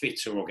know, get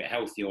fitter or get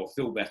healthier or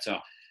feel better.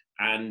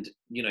 And,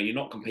 you know, you're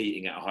not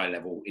competing at a high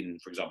level in,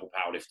 for example,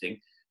 powerlifting.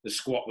 The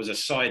squat was a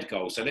side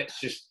goal. So let's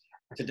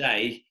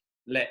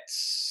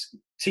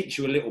teach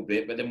you a little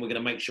bit, but then we're going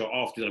to make sure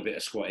after a bit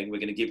of squatting, we're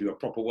going to give you a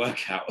proper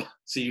workout.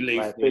 So you leave.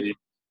 Right.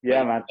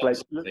 Yeah, man. Like,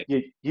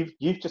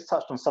 you've just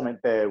touched on something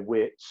there,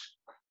 which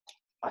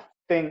I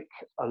think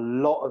a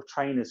lot of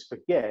trainers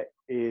forget,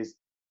 is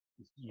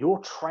your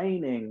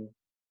training,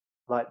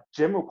 like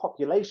general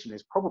population,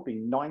 is probably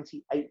 98%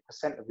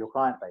 of your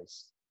client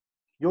base.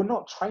 You're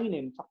not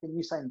training fucking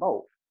Usain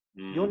Bolt.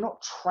 You're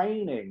not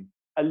training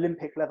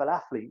Olympic level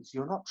athletes.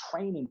 You're not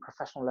training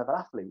professional level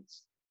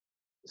athletes.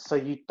 So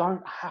you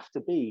don't have to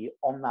be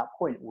on that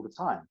point all the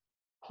time.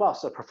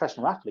 Plus, a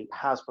professional athlete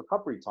has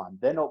recovery time.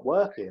 They're not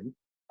working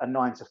a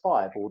 9 to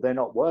 5, or they're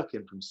not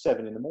working from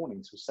 7 in the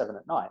morning till 7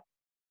 at night.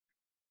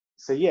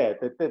 So yeah,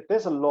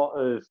 there's a lot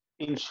of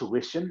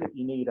intuition that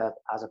you need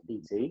as a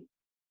PT.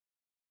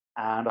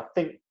 And I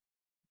think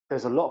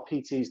there's a lot of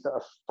PTs that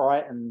are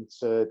frightened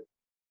to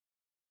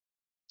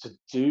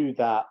do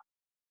that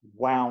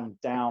wound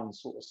down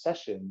sort of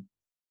session,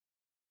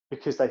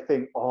 because they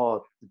think,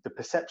 oh, the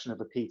perception of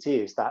a PT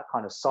is that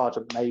kind of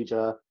sergeant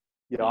major,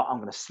 you know, I'm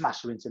going to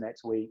smash you into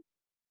next week.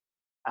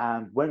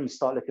 And when you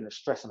start looking at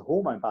stress and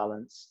hormone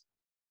balance,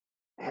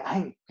 it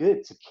ain't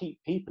good to keep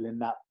people in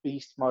that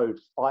beast mode,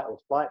 fight or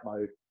flight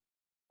mode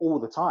all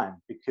the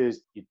time,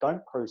 because you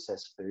don't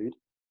process food,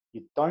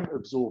 you don't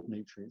absorb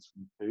nutrients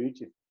from food,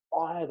 you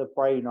fire the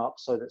brain up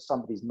so that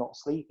somebody's not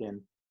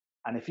sleeping.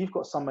 And if you've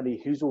got somebody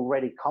who's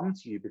already come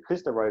to you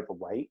because they're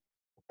overweight,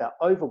 if they're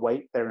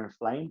overweight, they're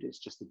inflamed, it's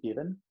just a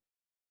given.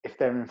 If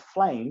they're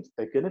inflamed,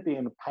 they're going to be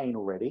in pain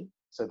already.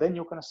 So then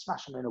you're going to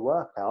smash them in a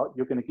workout.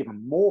 You're going to give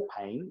them more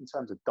pain in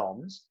terms of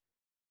DOMs.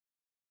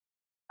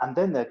 And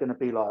then they're going to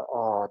be like,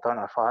 oh, I don't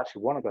know if I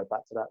actually want to go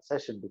back to that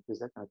session, because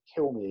they're going to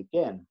kill me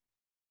again.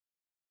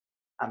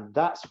 And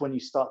that's when you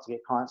start to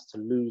get clients to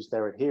lose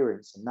their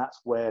adherence. And that's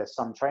where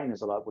some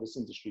trainers are like, well, this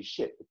industry is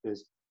shit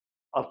because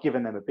I've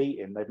given them a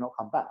beating, they've not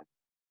come back.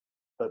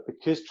 But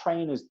because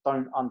trainers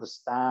don't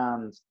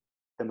understand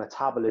the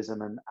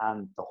metabolism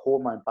and the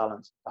hormone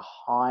balance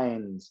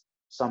behind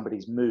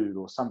somebody's mood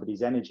or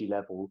somebody's energy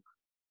level,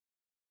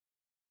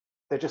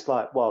 they're just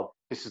like, well,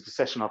 this is the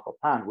session I've got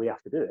planned, we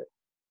have to do it.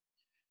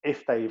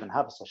 If they even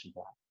have a session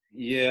plan.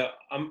 Yeah,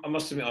 I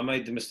must admit, I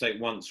made the mistake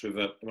once with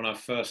when I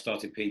first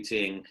started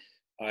PTing.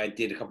 I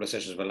did a couple of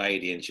sessions with a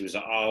lady, and she was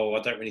like, "Oh,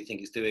 I don't really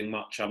think it's doing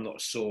much. I'm not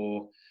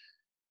sore.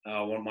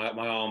 I want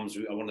my arms.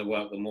 I want to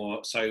work them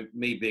more." So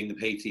me being the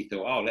PT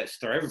thought, "Oh, let's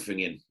throw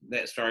everything in.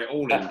 Let's throw it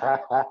all in."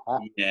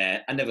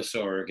 Yeah, I never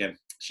saw her again.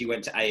 She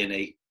went to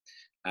A&E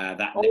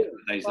that next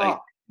days later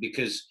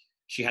because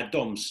she had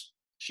DOMS.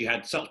 She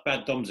had such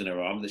bad DOMS in her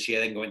arm that she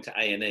then went to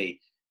A&E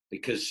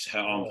because her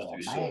arms were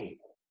too sore.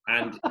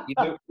 And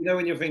you know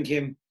when you're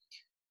thinking,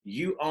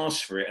 you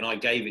asked for it and I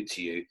gave it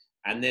to you,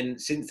 and then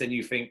since then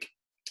you think,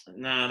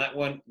 nah,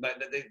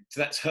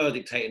 that's her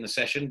dictating the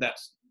session.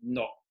 That's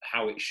not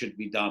how it should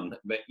be done.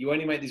 But you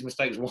only make these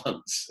mistakes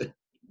once.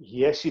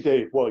 Yes, you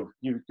do. Well,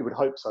 you would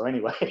hope so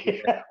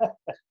anyway.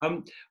 Yeah.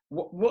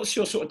 What's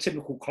your sort of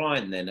typical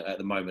client then at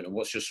the moment, and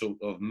what's your sort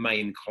of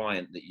main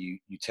client that you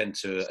tend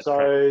to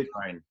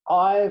train?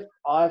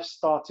 I've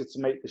started to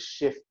make the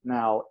shift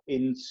now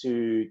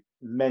into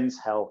men's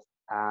health,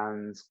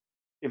 and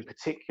in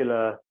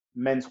particular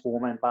men's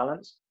hormone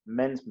balance,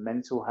 men's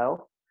mental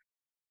health,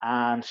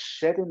 and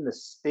shedding the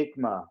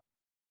stigma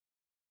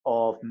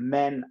of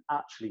men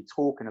actually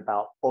talking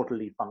about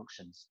bodily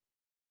functions.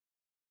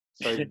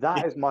 So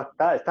that's my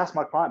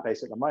client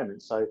base at the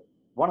moment. So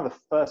one of the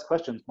first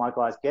questions my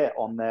guys get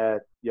on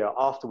their,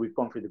 after we've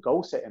gone through the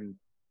goal setting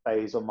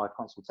phase on my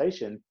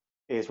consultation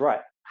is,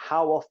 right,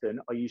 how often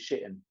are you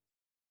shitting?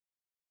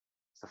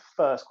 It's the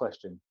first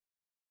question.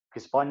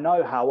 Because if I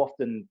know how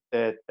often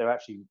they're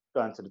actually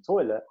going to the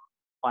toilet,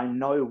 I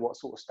know what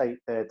sort of state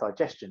their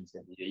digestion's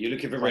in. Yeah, you're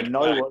looking for red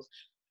flags.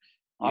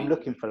 I'm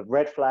looking for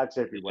red flags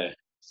everywhere. Yeah.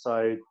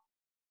 So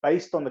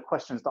based on the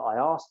questions that I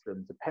ask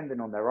them, depending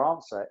on their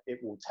answer, it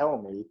will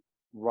tell me,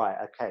 right,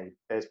 okay,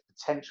 there's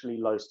potentially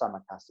low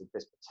stomach acid,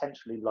 there's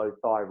potentially low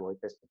thyroid,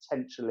 there's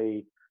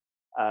potentially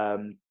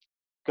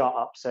gut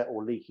upset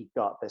or leaky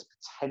gut, there's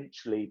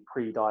potentially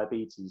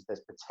pre-diabetes,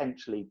 there's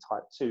potentially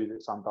type 2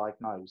 that's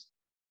undiagnosed.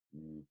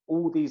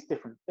 All these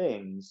different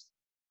things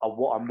are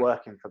what I'm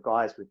working for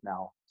guys with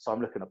now. So I'm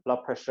looking at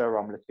blood pressure,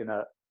 I'm looking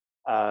at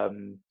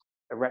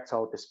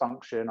erectile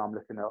dysfunction, I'm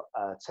looking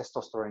at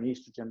testosterone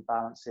estrogen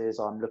balances,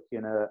 I'm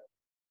looking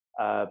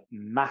at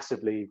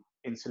massively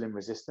insulin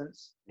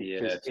resistance,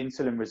 because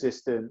insulin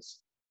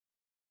resistance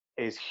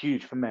is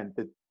huge for men.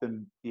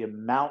 The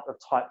amount of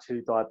type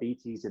 2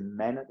 diabetes in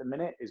men at the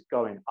minute is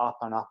going up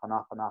and up and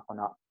up and up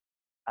and up,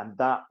 and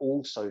that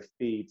also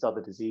feeds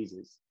other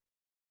diseases.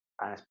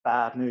 And it's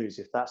bad news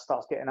if that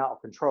starts getting out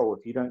of control.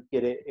 If you don't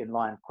get it in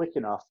line quick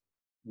enough,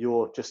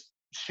 you're just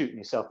shooting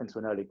yourself into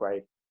an early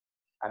grave,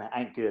 and it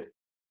ain't good.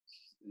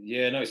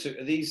 Yeah, no. So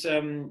these are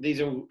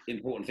all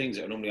important things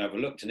that are normally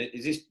overlooked. And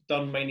is this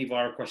done mainly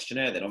via a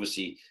questionnaire? Then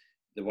obviously,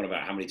 the one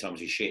about how many times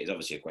you shit is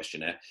obviously a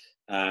questionnaire.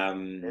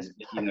 Things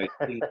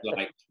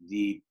like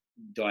the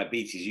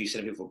diabetes. You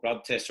send people for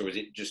blood tests, or is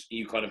it just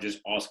you kind of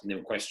just asking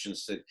them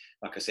questions to,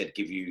 like I said,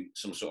 give you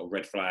some sort of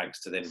red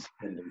flags to then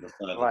send them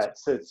further? Right.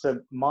 So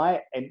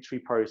my entry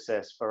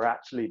process for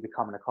actually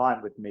becoming a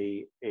client with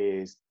me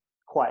is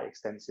quite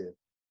extensive.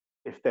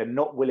 If they're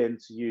not willing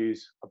to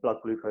use a blood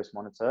glucose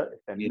monitor,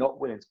 if they're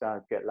not willing to go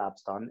and get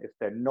labs done, if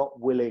they're not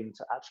willing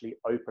to actually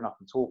open up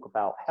and talk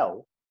about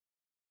health,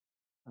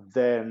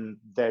 then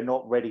they're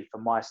not ready for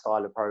my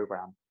style of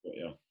program.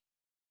 Yeah.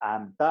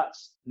 And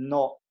that's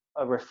not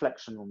a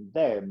reflection on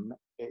them.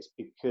 It's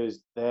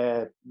because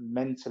they're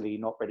mentally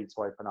not ready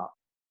to open up.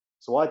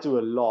 So I do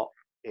a lot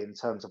in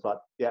terms of like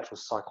the actual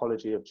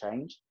psychology of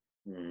change.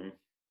 Mm-hmm.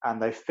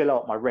 And they fill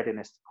out my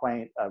readiness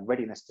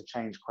to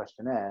change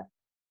questionnaire.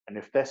 And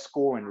if they're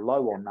scoring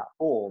low on that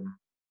form,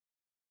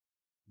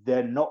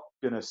 they're not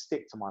going to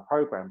stick to my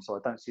program. So I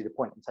don't see the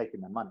point in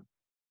taking their money.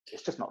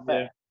 It's just not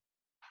fair.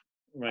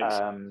 Yeah. Right.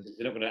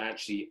 They're not going to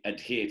actually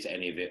adhere to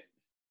any of it.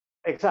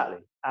 Exactly.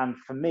 And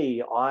for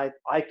me, I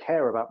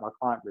care about my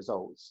client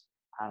results,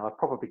 and I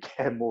probably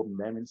care more than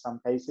them in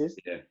some cases.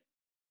 Yeah.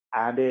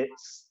 And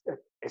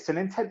it's an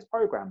intense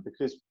program,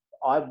 because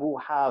I will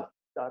have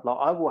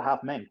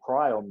men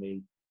cry on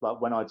me,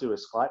 like when I do a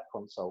Skype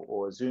consult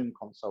or a Zoom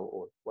consult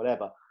or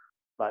whatever.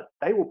 Like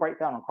they will break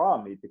down and cry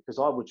on me because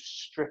I would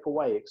strip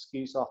away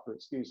excuse after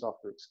excuse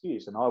after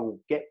excuse, and I will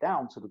get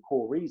down to the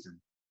core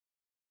reason.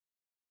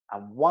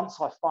 And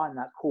once I find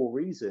that core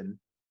reason,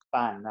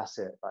 bang, that's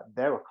it. Like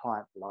they're a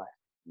client for life.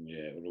 Yeah,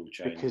 it will all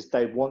change. Because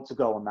they want to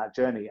go on that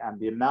journey. And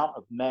the amount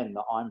of men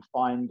that I'm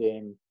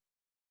finding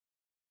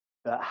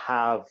that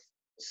have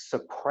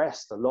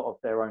suppressed a lot of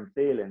their own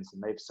feelings,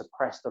 and they've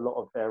suppressed a lot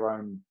of their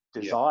own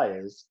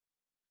desires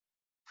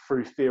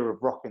through fear of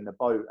rocking the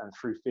boat and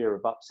through fear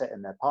of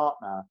upsetting their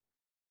partner,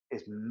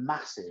 is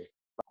massive.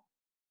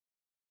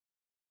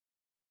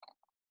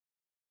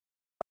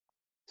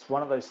 it's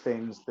one of those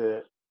things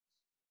that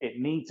it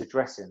needs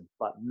addressing.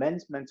 Like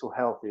men's mental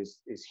health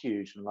is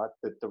huge, and like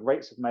the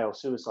rates of male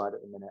suicide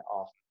at the minute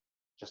are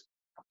just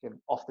fucking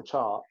off the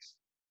charts,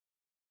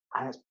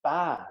 and it's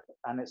bad.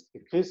 And it's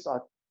because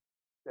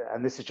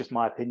and this is just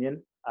my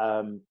opinion.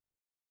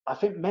 I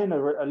think men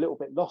are a little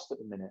bit lost at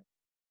the minute.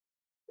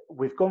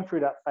 We've gone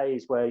through that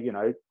phase where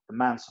the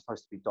man's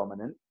supposed to be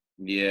dominant.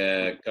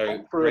 Yeah,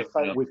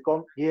 We've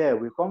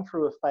gone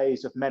through a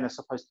phase of men are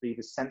supposed to be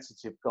the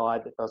sensitive guy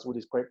that does all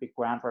these great big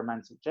grand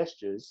romantic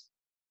gestures.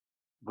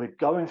 We're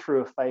going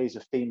through a phase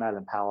of female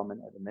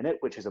empowerment at the minute,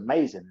 which is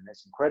amazing and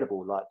it's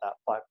incredible. Like that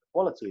fight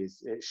for equality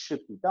it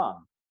should be done,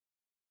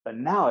 but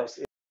now it's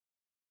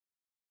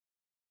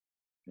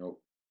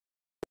nope.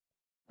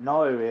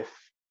 know if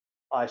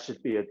I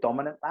should be a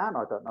dominant man.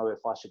 I don't know if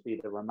I should be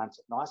the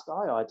romantic nice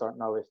guy. I don't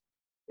know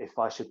if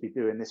I should be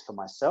doing this for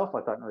myself.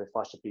 I don't know if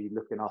I should be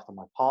looking after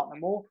my partner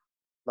more.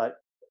 Like,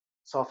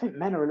 so I think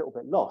men are a little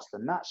bit lost,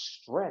 and that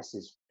stress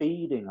is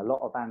feeding a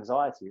lot of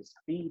anxiety. It's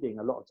feeding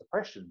a lot of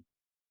depression,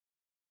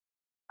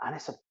 and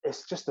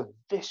it's just a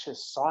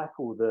vicious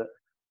cycle that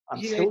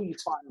until you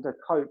find a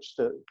coach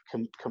that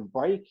can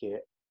break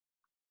it,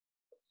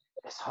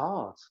 it's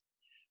hard.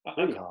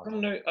 Really hard.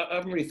 I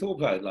haven't really thought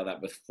about it like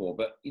that before,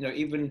 but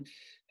even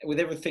with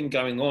everything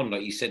going on,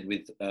 like you said,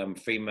 with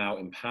female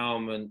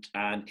empowerment,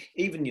 and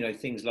even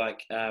things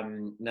like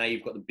now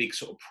you've got the big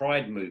sort of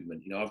pride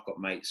movement. I've got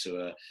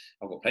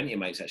plenty of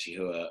mates actually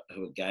who are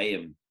gay,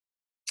 and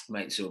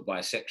mates who are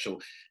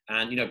bisexual,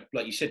 and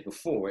like you said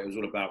before, it was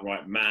all about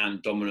right man,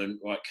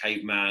 dominant, right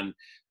caveman,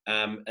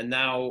 and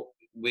now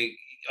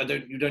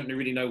you don't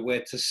really know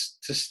where to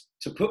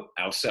put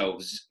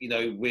ourselves.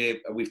 Are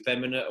we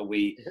feminine? Are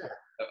we? Yeah.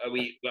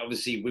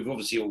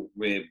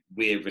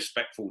 We're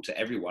respectful to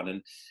everyone,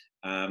 and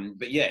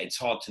but yeah, it's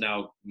hard to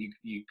now.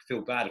 You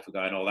feel bad if we're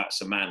going, oh,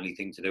 that's a manly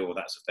thing to do, or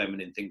that's a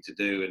feminine thing to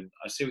do. And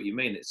I see what you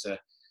mean. It's a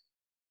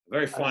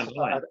very fine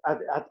line.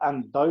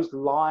 And those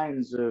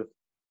lines of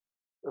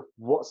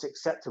what's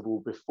acceptable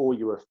before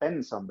you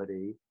offend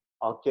somebody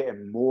are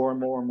getting more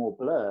and more and more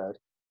blurred.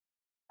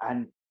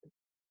 And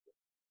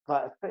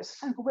like, it's a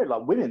simple bit.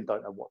 Like women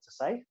don't know what to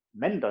say,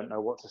 men don't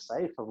know what to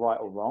say for right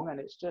or wrong, and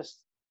it's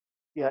just.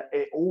 Yeah,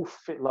 it all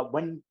fit like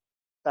when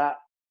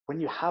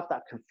you have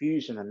that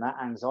confusion and that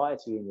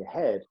anxiety in your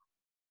head,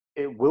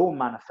 it will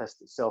manifest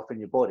itself in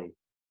your body.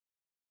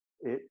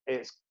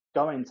 It's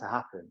going to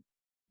happen,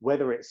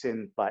 whether it's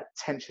in like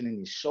tension in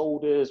your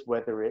shoulders,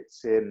 whether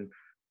it's in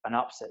an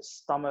upset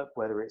stomach,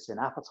 whether it's in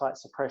appetite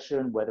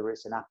suppression, whether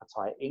it's an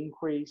appetite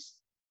increase.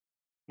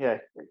 Yeah,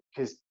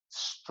 because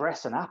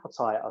stress and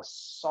appetite are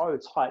so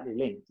tightly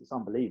linked. It's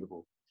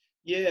unbelievable.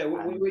 Yeah,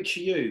 which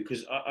are you?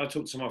 Because I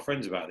talk to my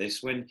friends about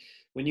this. When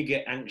you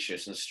get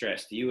anxious and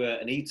stressed, are you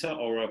an eater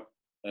or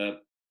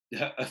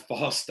a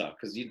faster?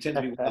 Because you tend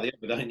to be one or the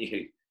other, don't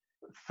you?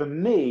 For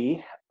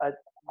me,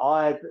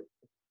 I've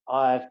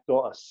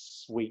got a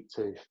sweet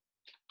tooth.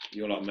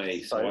 You're like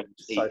me. So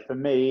for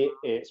me,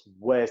 it's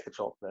where's the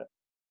chocolate?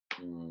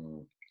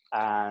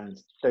 And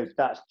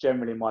that's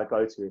generally my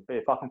go-to.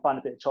 If I can find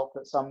a bit of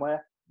chocolate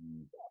somewhere,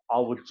 I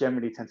would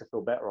generally tend to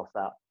feel better off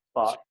that.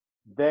 But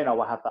then I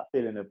will have that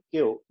feeling of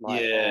guilt,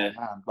 like, oh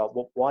man, like,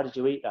 why did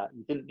you eat that?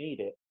 You didn't need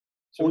it.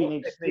 So all you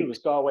need to do is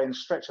go away and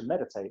stretch and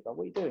meditate. Like,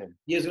 what are you doing?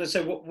 Yeah, I was going to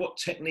say, what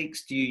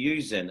techniques do you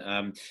use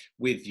then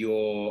with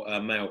your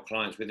male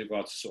clients with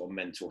regards to sort of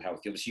mental health?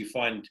 Obviously, you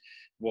find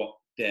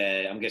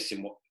I'm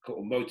guessing what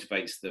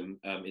motivates them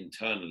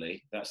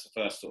internally. That's the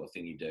first sort of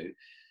thing you do.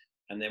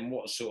 And then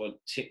what sort of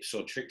tips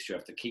or tricks you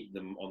have to keep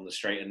them on the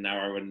straight and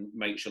narrow and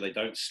make sure they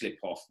don't slip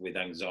off with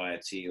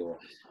anxiety or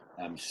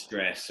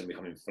stress and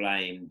become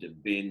inflamed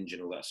and binge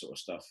and all that sort of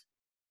stuff?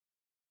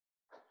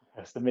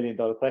 That's the $1 million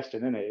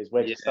question, isn't it? Is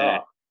where to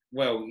start?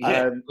 Well,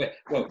 yeah.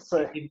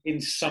 So,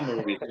 in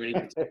summary, really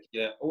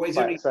particular, or is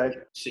there any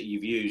tricks that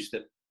you've used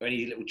or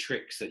any little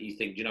tricks that you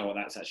think,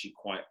 that's actually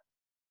quite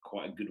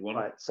a good one?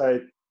 Right.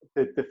 So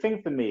the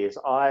thing for me is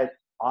I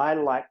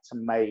like to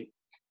make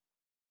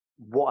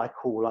what I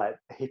call like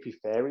hippie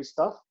fairy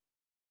stuff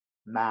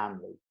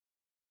manly.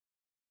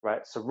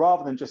 Right. So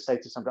rather than just say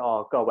to somebody,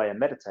 oh, go away and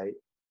meditate.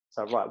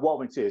 So right, what I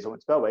want to do is I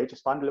want to go away,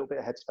 just find a little bit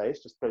of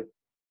headspace, just go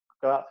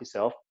out for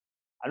yourself.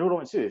 And all I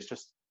want to do is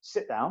just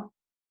sit down,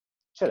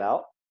 chill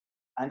out,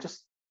 and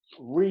just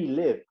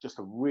relive just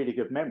a really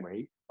good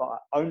memory. But I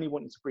only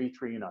want you to breathe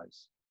through your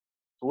nose.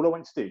 So all I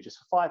want you to do, just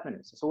for 5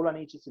 minutes, that's all I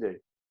need you to do.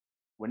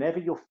 Whenever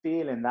you're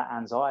feeling that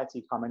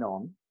anxiety coming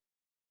on,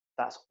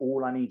 that's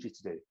all I need you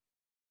to do.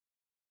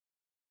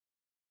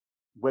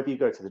 Whether you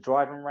go to the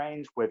driving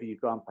range, whether you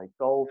go and play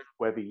golf,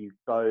 whether you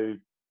go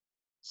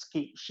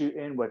skeet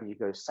shooting, whether you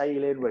go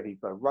sailing, whether you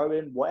go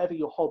rowing, whatever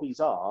your hobbies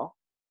are,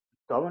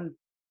 go and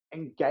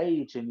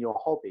engage in your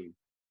hobby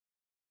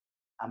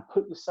and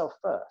put yourself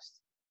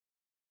first.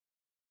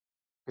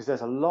 Because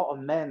there's a lot of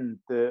men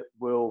that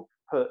will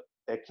put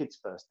their kids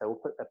first, they will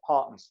put their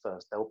partners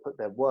first, they will put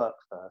their work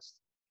first.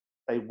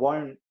 They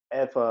won't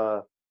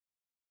ever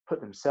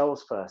put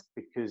themselves first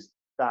because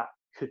that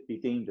could be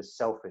deemed as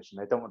selfish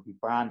and they don't want to be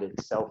branded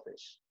as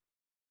selfish.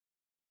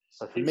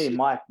 So for me,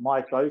 my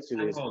go-to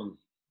Hang is, on.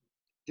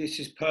 This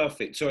is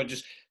perfect. So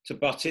just to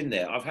butt in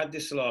there, I've had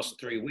this the last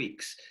 3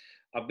 weeks.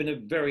 I've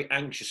been very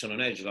anxious on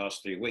an edge the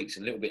last 3 weeks,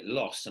 and a little bit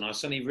lost. And I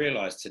suddenly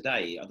realised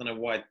today, I don't know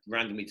why,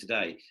 randomly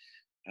today,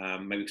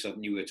 maybe because I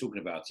knew we were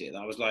talking about it,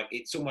 that I was like,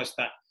 it's almost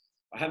that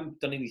I haven't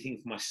done anything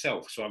for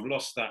myself. So I've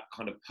lost that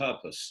kind of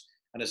purpose.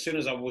 And as soon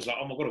as I was like,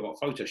 oh my God, I've got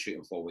a photo shoot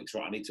in 4 weeks,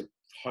 right? I need to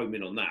home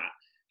in on that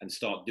and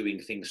start doing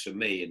things for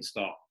me and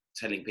start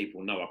telling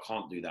people, no, I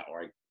can't do that,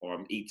 or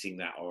I'm eating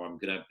that, or I'm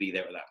going to be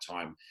there at that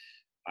time.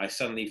 I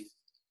suddenly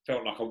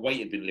felt like a weight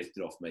had been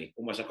lifted off me,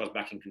 almost like I was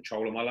back in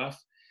control of my life.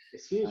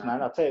 it's huge,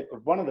 man. I'll tell you,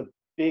 one of the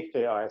big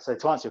things, so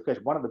to answer your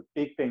question, one of the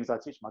big things I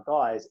teach my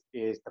guys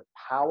is the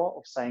power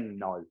of saying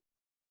no.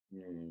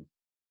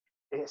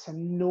 It's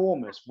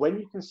enormous. When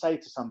you can say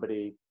to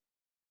somebody,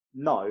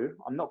 no,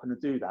 I'm not going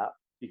to do that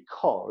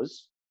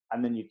because,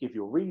 and then you give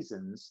your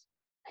reasons,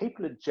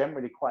 people are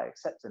generally quite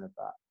accepting of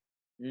that.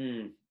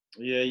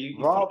 Yeah, you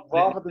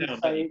rather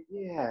than saying,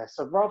 yeah,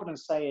 so rather than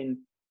saying,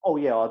 oh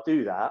yeah, I'll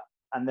do that,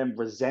 and then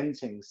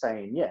resenting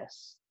saying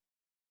yes,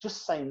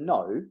 just say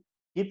no,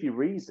 give your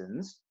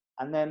reasons,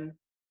 and then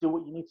do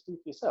what you need to do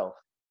for yourself.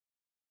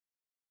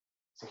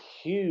 It's a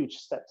huge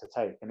step to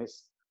take, and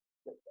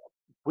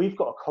we've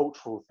got a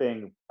cultural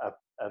thing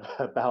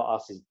about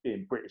us as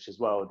being British as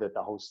well, the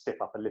whole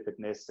stiff upper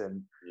lippedness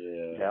and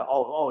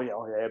oh yeah,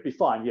 it'll be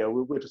fine, yeah,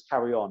 we'll just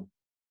carry on.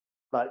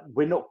 But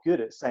we're not good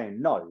at saying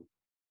no.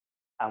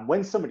 And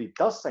when somebody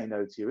does say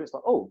no to you, it's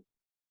like, oh,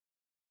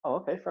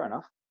 okay, fair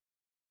enough.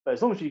 But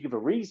as long as you give a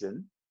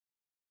reason,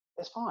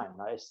 it's fine.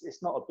 Like,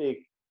 it's not a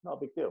big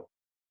deal.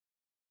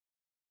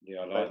 Yeah,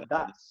 I like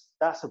that.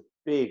 That's a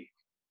big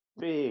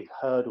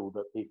hurdle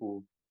that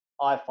people,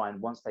 I find,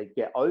 once they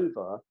get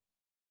over,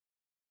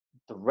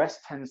 the rest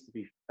tends to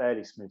be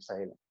fairly smooth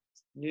sailing.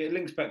 Yeah, it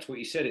links back to what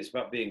you said. It's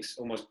about being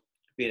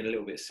a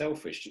little bit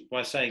selfish.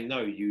 By saying no,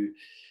 you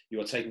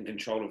are taking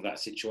control of that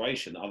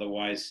situation.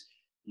 Otherwise,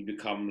 you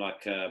become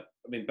like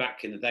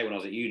back in the day when I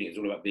was at uni, it was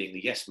all about being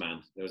the yes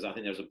man. I think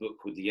there was a book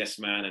called The Yes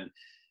Man, and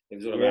it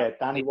was all about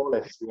Danny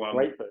Wallace,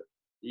 great book.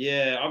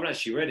 Yeah, I haven't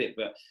actually read it,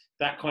 but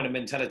that kind of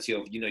mentality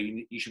of,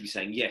 you should be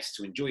saying yes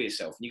to enjoy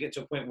yourself, and you get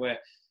to a point where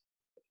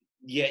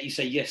you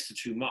say yes to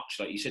too much.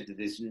 Like you said, that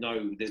there's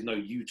no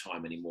you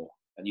time anymore,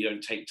 and you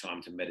don't take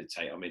time to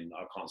meditate. I mean,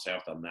 I can't say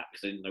I've done that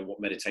because I didn't know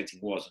what meditating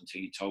was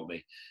until you told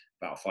me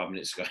about 5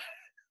 minutes ago.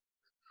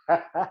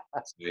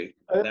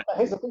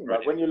 Here's the thing,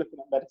 right? When you're looking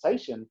at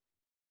meditation,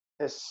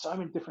 there's so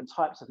many different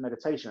types of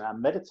meditation,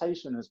 and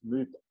meditation has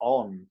moved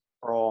on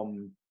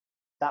from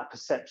that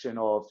perception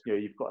of,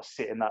 you've got to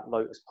sit in that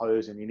lotus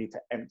pose and you need to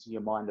empty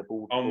your mind of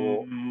all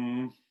thought.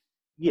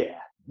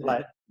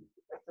 Like,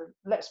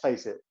 let's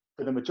face it,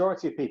 for the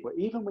majority of people,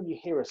 even when you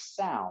hear a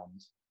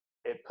sound,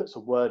 it puts a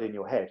word in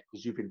your head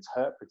because you've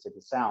interpreted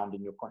the sound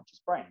in your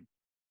conscious brain.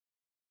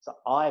 So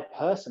I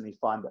personally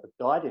find that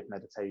a guided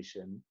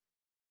meditation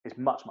is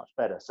much, much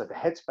better. So the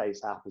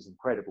Headspace app is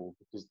incredible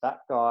because that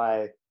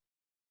guy,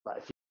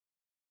 like,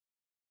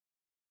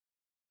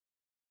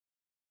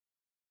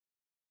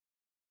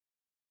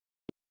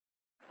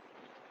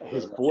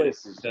 his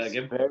voice is just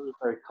very,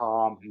 very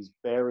calm. He's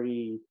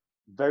very,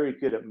 very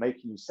good at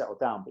making you settle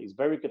down, but he's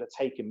very good at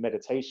taking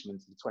meditation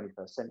into the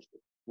 21st century.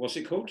 What's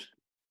it called?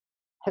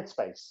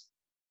 Headspace.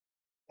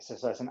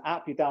 So it's an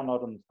app you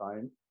download on the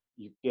phone.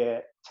 You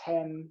get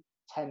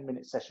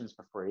 10-minute sessions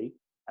for free,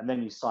 and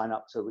then you sign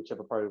up to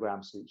whichever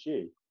program suits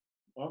you.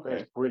 Okay.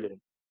 It's brilliant.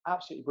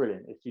 Absolutely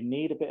brilliant. If you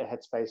need a bit of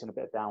headspace and a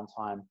bit of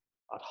downtime,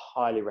 I'd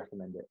highly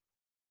recommend it.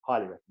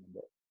 Highly recommend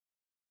it.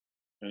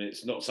 And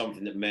it's not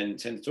something that men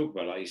tend to talk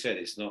about. Like you said,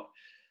 it's not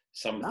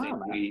something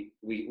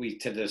we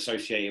tend to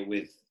associate it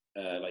with,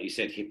 like you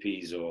said,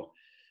 hippies, or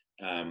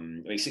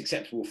it's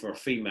acceptable for a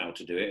female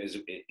to do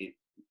it.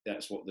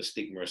 That's what the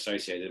stigma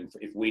associated. And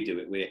if we do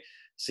it, we're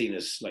seen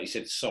as, like you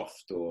said,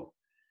 soft or...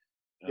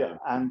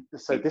 and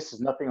so this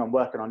is nothing I'm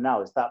working on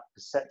now, is that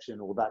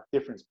perception or that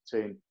difference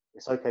between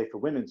it's okay for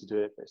women to do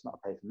it, but it's not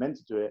okay for men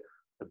to do it.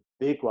 The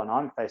big one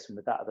I'm facing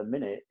with that at the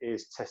minute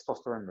is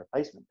testosterone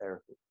replacement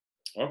therapy.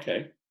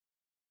 Okay.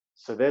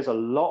 So there's a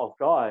lot of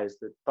guys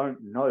that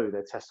don't know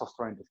they're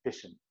testosterone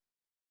deficient.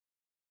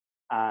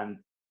 And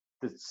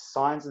the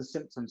signs and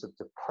symptoms of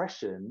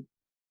depression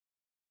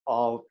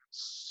are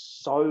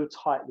so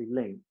tightly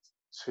linked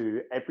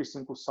to every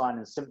single sign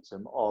and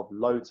symptom of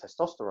low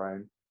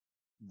testosterone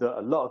that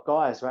a lot of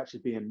guys are actually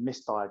being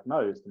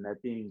misdiagnosed, and they're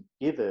being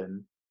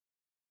given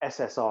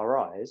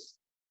SSRIs,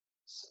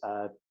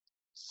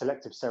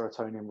 selective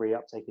serotonin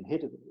reuptake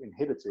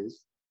inhibitors,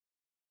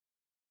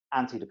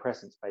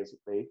 antidepressants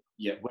basically,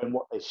 when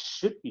what they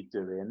should be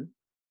doing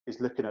is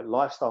looking at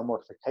lifestyle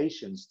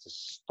modifications to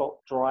stop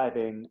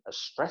driving a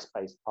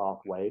stress-based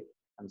pathway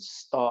and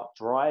start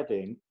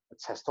driving a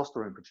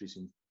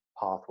testosterone-producing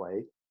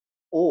pathway,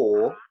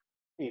 or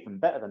even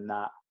better than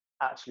that,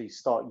 actually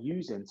start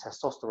using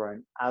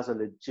testosterone as a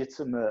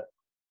legitimate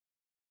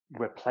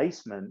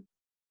replacement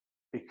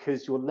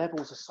because your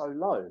levels are so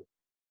low.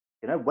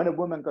 When a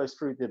woman goes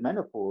through the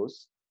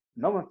menopause,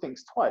 no one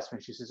thinks twice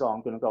when she says, oh,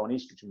 I'm going to go on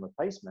estrogen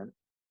replacement.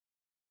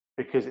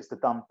 because it's the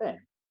done thing.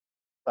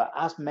 But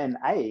as men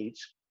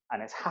age,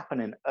 and it's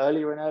happening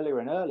earlier and earlier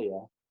and earlier,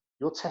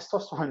 your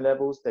testosterone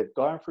levels, they're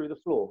going through the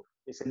floor.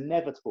 It's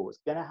inevitable. It's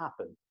going to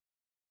happen.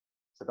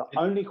 So the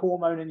only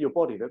hormone in your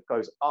body that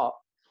goes up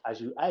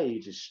as you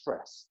age is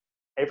stress.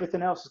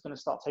 Everything else is going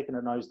to start taking a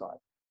nosedive.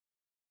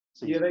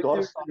 So Yeah, you've they got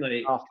do, to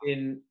start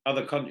in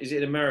other countries. Is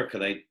it in America?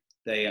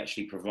 They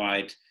actually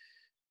provide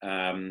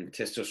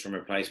testosterone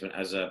replacement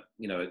as a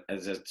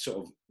sort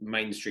of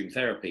mainstream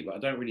therapy, but I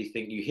don't really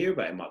think you hear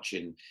about it much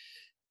in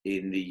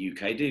the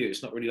UK, do you?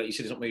 It's not really, like you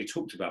said, it's not really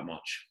talked about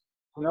much.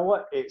 You know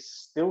what?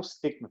 It's still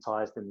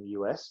stigmatized in the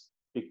US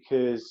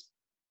because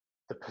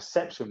the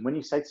perception when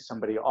you say to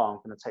somebody, "Oh, I'm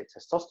going to take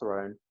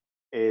testosterone,"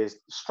 is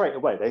straight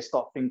away they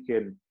start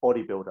thinking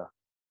bodybuilder.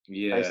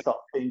 Yeah. They start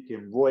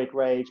thinking roid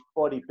rage,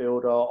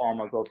 bodybuilder. Oh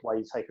my God, why are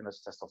you taking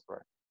this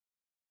testosterone?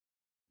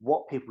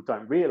 What people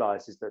don't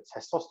realize is that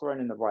testosterone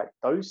in the right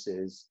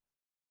doses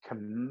can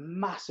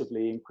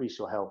massively increase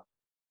your health,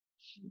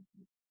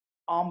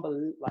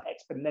 like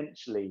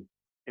exponentially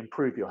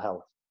improve your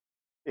health.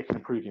 It can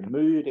improve your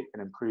mood, it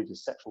can improve your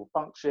sexual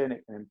function,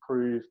 it can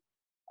improve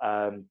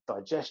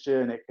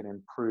digestion, it can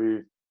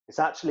improve, it's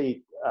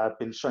actually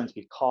been shown to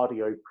be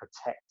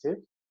cardioprotective.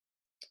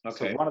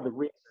 Okay. So one of the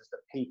reasons that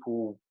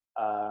people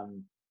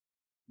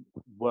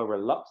were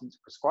reluctant to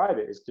prescribe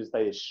it is because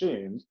they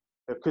assumed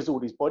that because all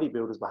these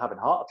bodybuilders were having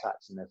heart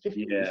attacks in their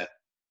 50s,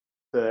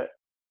 that,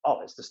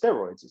 oh, it's the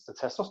steroids, it's the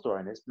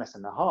testosterone, it's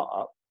messing their heart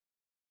up.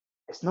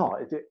 It's not.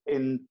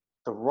 In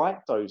the right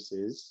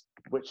doses,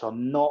 which are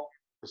not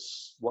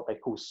what they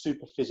call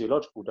super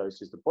physiological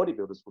doses the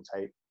bodybuilders will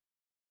take,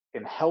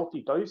 in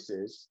healthy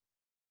doses,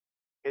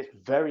 it's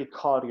very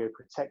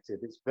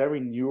cardioprotective, it's very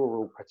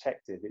neural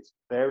protective, it's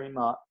very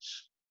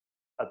much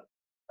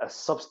a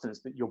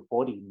substance that your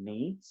body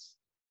needs.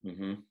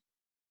 Mm-hmm.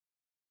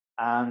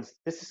 And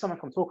this is something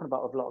I'm talking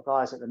about with a lot of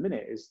guys at the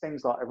minute, is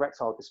things like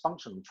erectile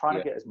dysfunction. I'm trying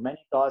to get as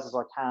many guys as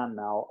I can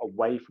now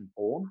away from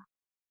porn,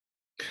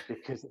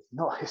 because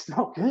it's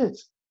not good.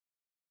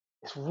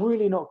 It's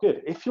really not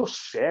good. If you're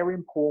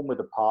sharing porn with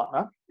a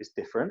partner, it's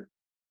different.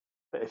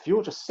 But if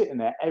you're just sitting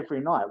there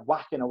every night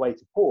whacking away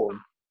to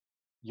porn,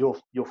 you're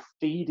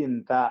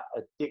feeding that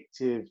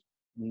addictive,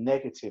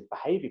 negative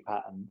behavior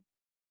pattern.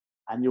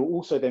 And you're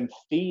also then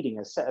feeding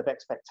a set of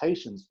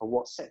expectations for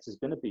what sex is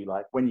going to be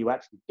like when you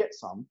actually get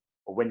some,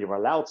 or when you're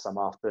allowed some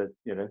after,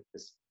 if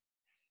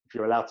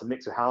you're allowed to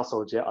mix with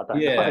households yet, I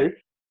don't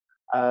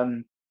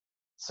know.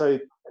 So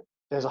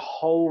there's a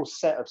whole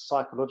set of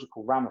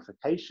psychological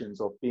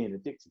ramifications of being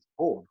addicted to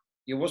porn.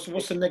 Yeah, what's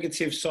the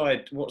negative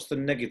side? What's the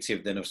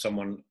negative then of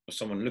someone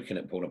looking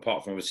at porn?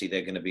 Apart from obviously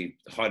they're going to be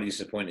highly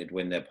disappointed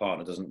when their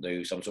partner doesn't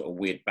do some sort of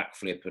weird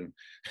backflip and.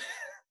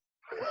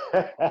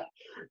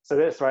 So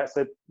that's right.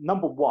 So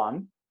number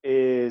one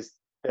is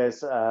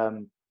there's a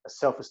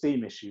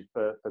self-esteem issue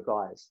for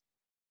guys.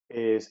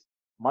 Is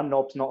my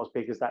knob's not as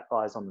big as that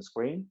guy's on the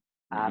screen,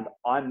 and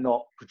I'm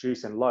not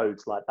producing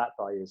loads like that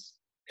guy is.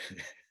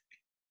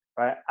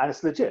 Right, and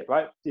it's legit,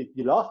 right?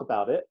 You laugh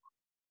about it,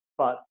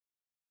 but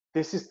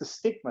this is the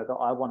stigma that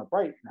I want to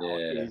break now.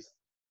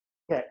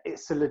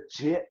 It's a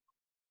legit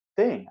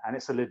thing, and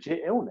it's a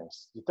legit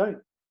illness. You don't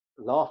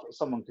laugh at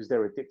someone because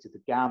they're addicted to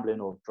gambling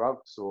or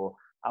drugs or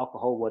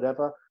alcohol,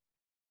 whatever.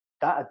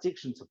 That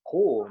addiction to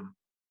porn,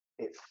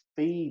 it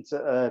feeds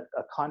a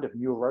kind of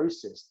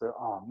neurosis that,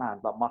 oh man,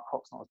 like my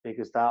cock's not as big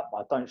as that, but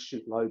I don't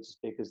shoot loads as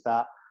big as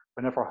that.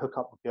 Whenever I hook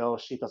up with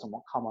girls, she doesn't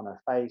want cum on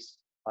her face.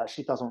 Like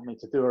she doesn't want me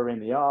to do her in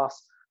the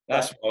ass.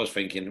 That's what I was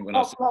thinking when I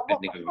was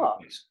bending over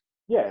the face.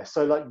 Yeah,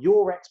 so like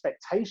your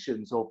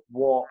expectations of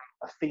what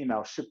a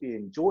female should be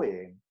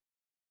enjoying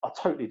are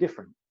totally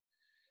different.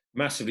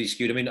 Massively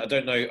skewed. I mean, I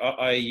don't know.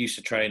 I used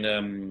to train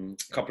a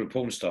couple of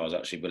porn stars,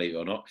 actually, believe it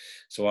or not.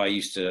 So I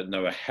used to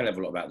know a hell of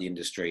a lot about the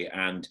industry,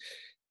 and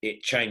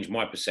it changed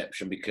my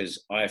perception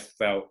because I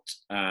felt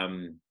not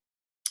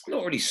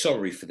really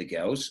sorry for the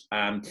girls,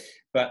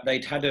 but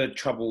they'd had a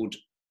troubled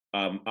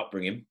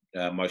upbringing,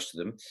 most of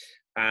them,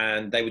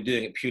 and they were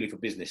doing it purely for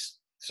business.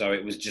 So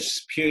it was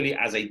just purely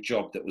as a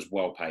job that was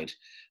well paid.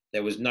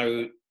 There was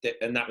no,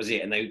 and that was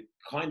it. And they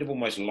kind of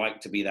almost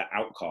liked to be that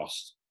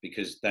outcast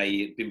because they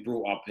had been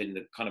brought up in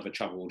the kind of a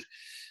troubled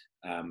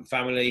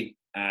family,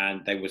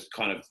 and they was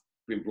kind of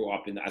been brought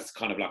up in as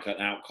kind of like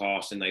an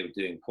outcast, and they were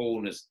doing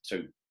porn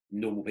so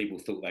normal people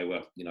thought they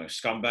were,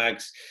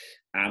 scumbags.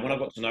 And when I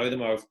got to know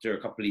them after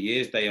a couple of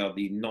years, they are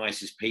the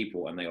nicest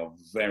people, and they are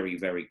very,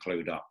 very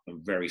clued up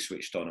and very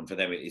switched on. And for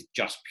them, it is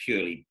just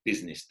purely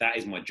business. That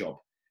is my job.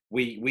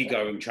 We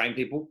go and train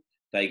people.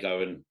 They go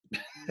and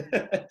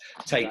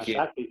take it.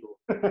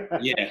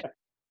 Yeah.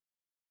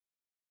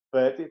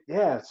 But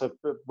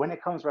when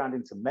it comes around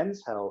into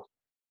men's health,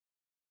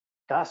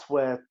 that's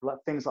where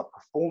things like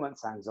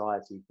performance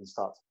anxiety can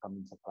start to come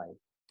into play.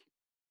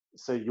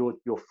 So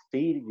you're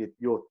feeding,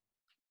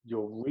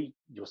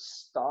 you're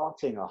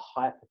starting a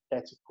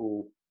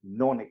hypothetical,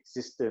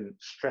 non-existent,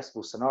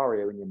 stressful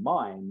scenario in your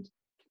mind,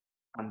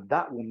 and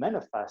that will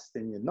manifest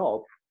in your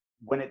knob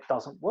when it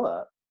doesn't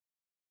work.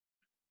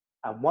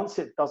 And once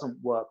it doesn't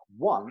work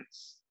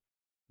once,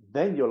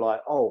 then you're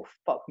like, oh,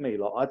 fuck me.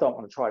 Like, I don't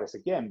want to try this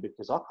again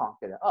because I can't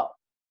get it up.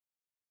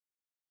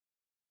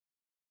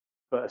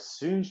 But as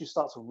soon as you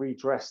start to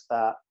redress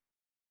that,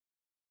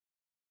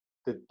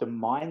 the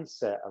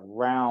mindset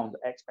around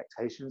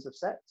expectations of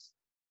sex,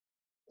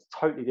 it's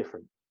totally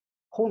different.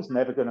 Porn's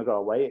never going to go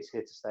away. It's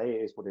here to stay.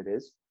 It is what it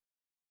is.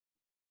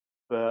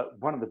 But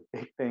one of the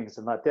big things,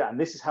 and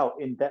this is how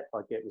in depth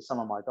I get with some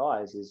of my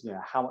guys, is, you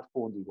know, how much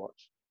porn do you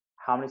watch?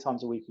 How many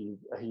times a week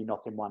are you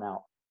knocking one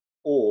out?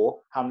 Or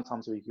how many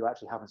times a week are you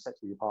actually having sex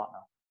with your partner?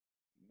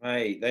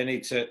 Mate, they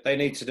need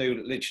to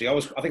do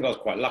literally. I think I was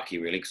quite lucky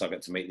really because I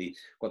got to meet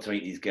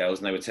these girls,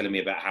 and they were telling me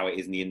about how it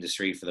is in the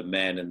industry for the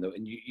men, and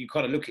you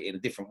kind of look at it in a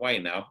different way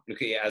now.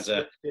 Look at it as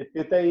a.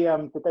 Did they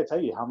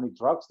tell you how many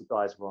drugs the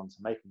guys were on to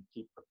make them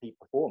keep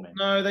performing?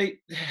 No,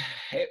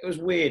 it was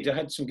weird. I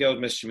had some girls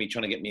messaging me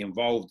trying to get me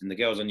involved, and the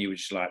girls I knew were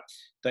just like,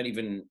 don't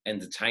even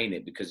entertain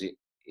it because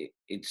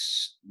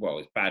it's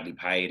badly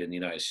paid, and you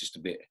know it's just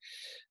a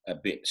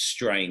bit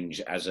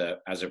strange as a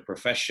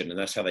profession, and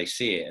that's how they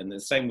see it. And the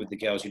same with the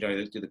girls, you know,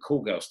 that do the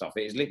cool girl stuff.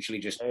 It is literally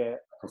just a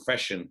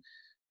profession.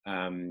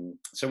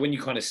 So when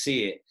you kind of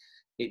see it,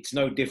 it's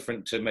no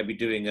different to maybe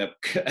doing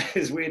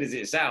as weird as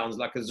it sounds,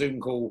 like a Zoom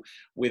call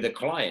with a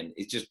client.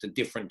 It's just a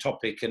different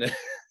topic, and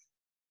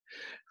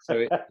so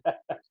it's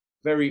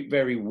very,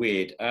 very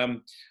weird.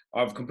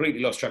 I've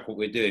completely lost track of what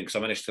we're doing because I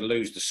managed to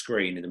lose the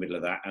screen in the middle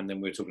of that, and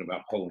then we were talking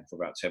about porn for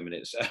about 10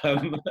 minutes.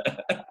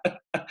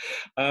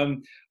 I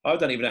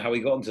don't even know how we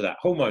got onto that.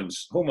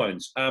 Hormones.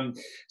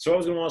 So I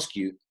was going to ask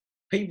you,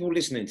 people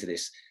listening to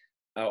this,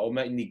 or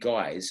mainly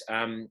guys,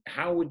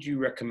 how would you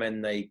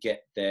recommend they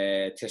get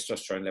their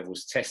testosterone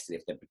levels tested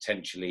if they're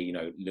potentially, you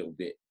know, a little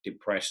bit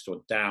depressed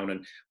or down?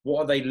 And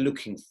what are they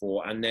looking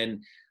for? And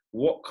then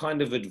what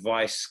kind of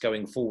advice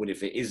going forward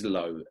if it is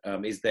low?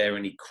 Is there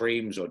any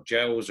creams or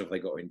gels, or have they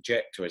got to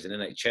inject, or is it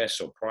NHS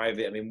or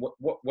private? I mean,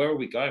 where are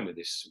we going with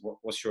this?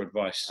 What's your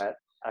advice?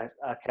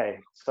 Okay,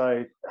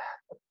 so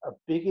a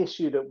big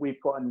issue that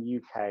we've got in the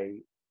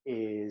UK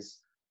is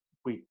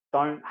we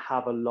don't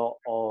have a lot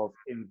of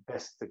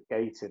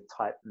investigative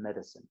type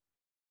medicine.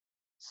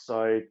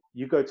 So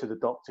you go to the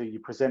doctor, you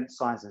present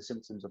signs and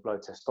symptoms of low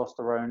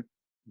testosterone.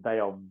 They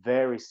are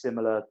very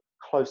similar,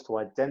 close to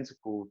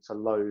identical to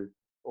low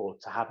or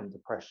to having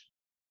depression.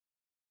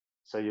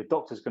 So your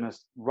doctor's going to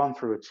run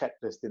through a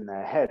checklist in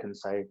their head and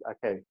say,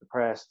 okay,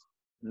 depressed,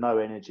 no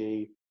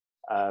energy,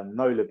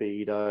 no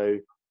libido,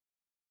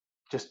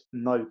 just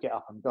no get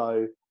up and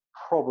go,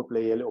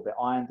 probably a little bit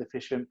iron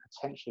deficient,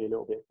 potentially a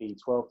little bit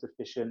B12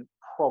 deficient,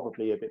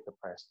 probably a bit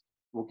depressed.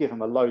 We'll give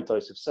them a low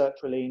dose of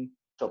sertraline,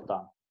 job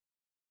done.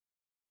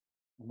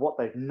 What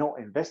they've not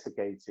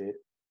investigated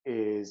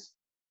is,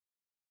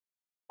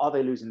 are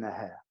they losing their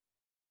hair?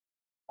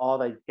 Are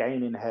they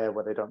gaining hair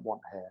where they don't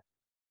want hair?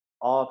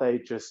 Are they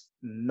just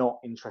not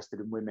interested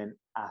in women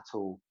at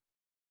all?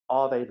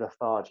 Are they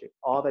lethargic?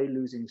 Are they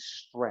losing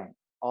strength?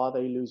 Are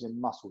they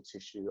losing muscle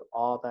tissue?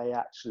 Are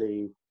their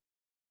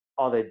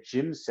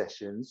gym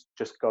sessions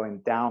just going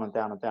down and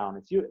down and down?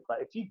 If you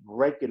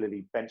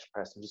regularly bench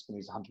press, I'm just going to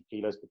use 100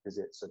 kilos because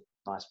it's a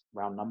nice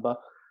round number.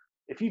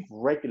 If you've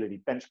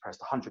regularly bench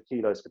pressed 100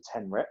 kilos for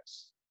 10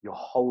 reps your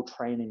whole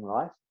training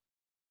life,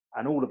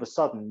 and all of a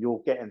sudden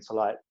you'll get into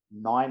like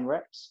 9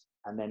 reps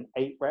and then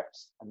 8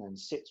 reps and then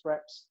 6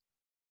 reps.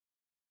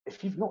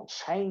 If you've not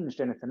changed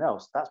anything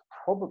else, that's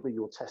probably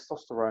your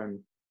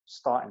testosterone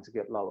starting to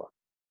get lower.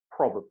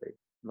 Probably.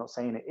 I'm not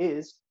saying it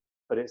is,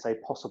 but it's a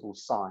possible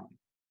sign.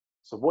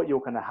 So what you're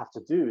going to have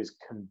to do is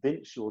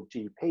convince your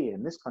GP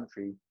in this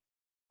country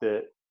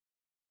that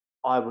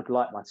I would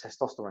like my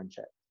testosterone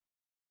checked.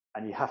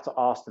 And you have to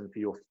ask them for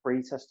your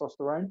free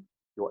testosterone,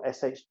 your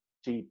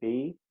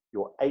SHGB,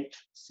 your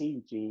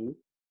HCG,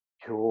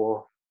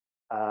 your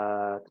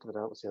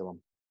what's the other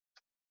one?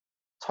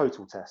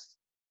 Total test.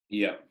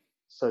 Yeah.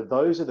 So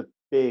those are the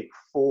big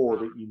 4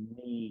 that you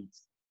need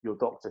your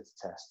doctor to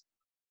test.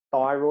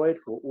 Thyroid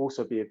will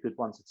also be a good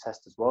one to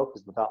test as well,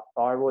 because without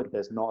thyroid,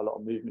 there's not a lot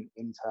of movement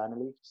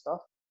internally for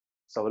stuff.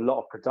 So a lot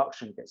of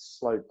production gets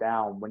slowed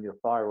down when your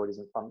thyroid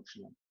isn't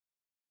functioning.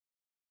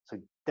 So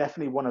you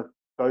definitely want to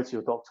go to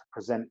your doctor,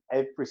 present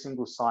every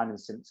single sign and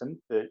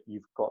symptom that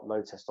you've got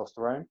low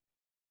testosterone.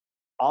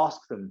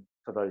 Ask them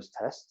for those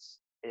tests.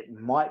 It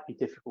might be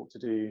difficult to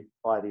do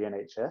by the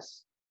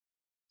NHS.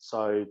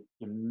 So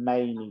you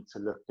may need to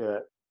look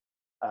at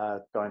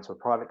going to a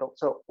private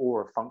doctor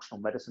or a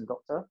functional medicine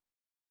doctor,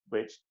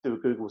 which, do a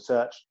Google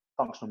search,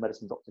 functional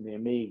medicine doctor near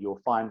me, you'll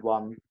find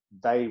one.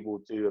 They will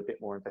do a bit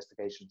more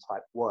investigation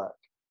type work.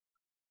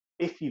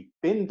 If you've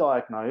been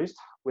diagnosed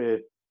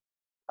with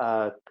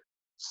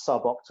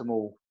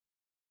suboptimal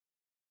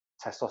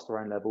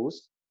testosterone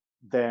levels,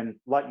 then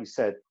like you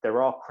said,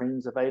 there are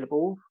creams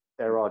available,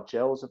 there are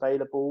gels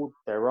available,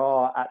 there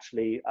are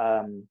actually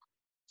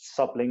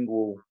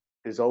sublingual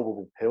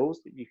dissolvable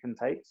pills that you can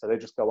take. So they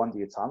just go under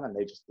your tongue and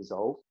they just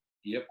dissolve.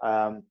 Yep.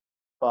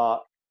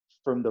 But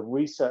from the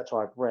research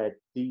I've read,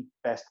 the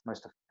best,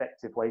 most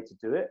effective way to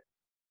do it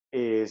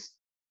is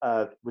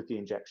with the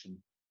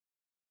injection.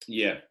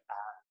 Yeah.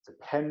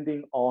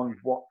 depending on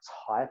what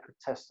type of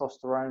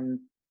testosterone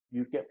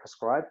you get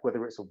prescribed,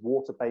 whether it's a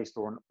water-based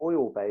or an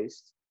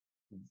oil-based,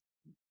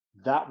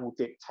 that will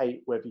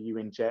dictate whether you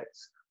inject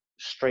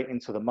straight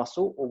into the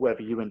muscle or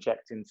whether you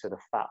inject into the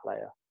fat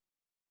layer.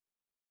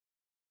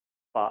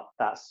 But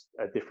that's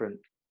a different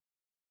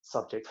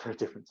subject for a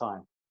different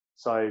time.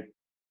 So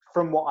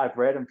from what I've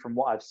read and from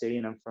what I've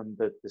seen and from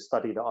the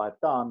study that I've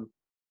done,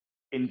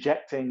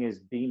 injecting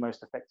is the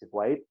most effective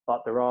way,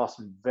 but there are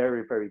some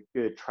very, very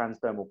good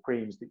transdermal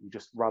creams that you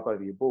just rub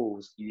over your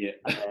balls. Yeah.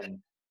 And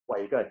then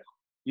away you go.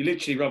 You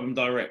literally rub them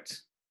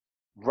direct.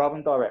 Rub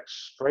them direct,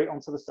 straight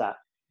onto the sac.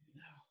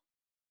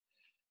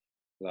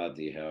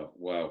 Bloody hell.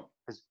 Wow.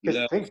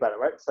 Because think about it,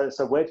 right?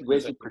 So where do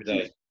you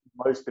produce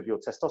most of your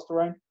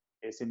testosterone?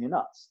 It's in your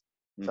nuts.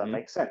 So that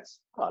makes sense.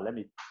 Oh,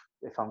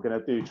 if I'm going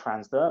to do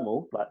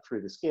transdermal, like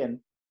through the skin,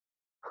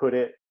 put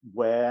it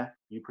where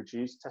you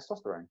produce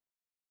testosterone.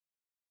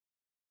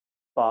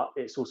 But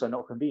it's also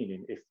not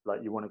convenient if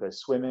like you want to go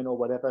swimming or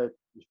whatever.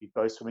 If you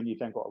go swimming, you've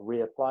then got to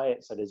reapply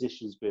it. So there's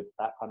issues with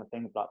that kind of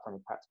thing, like from a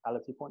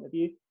practicality point of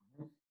view.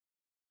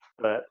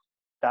 But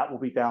that will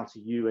be down to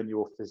you and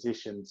your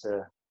physician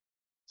to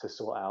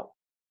sort out.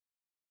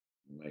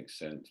 Makes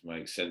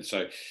sense.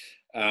 So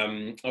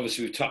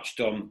obviously we've touched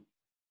on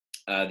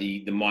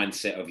the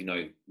mindset of, you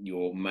know,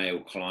 your male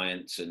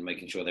clients and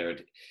making sure they're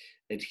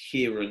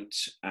adherent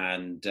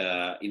and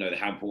you know,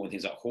 how important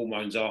things like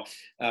hormones are.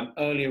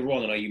 Earlier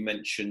on, I know you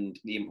mentioned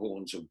the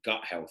importance of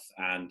gut health,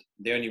 and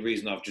the only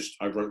reason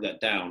I wrote that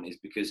down is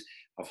because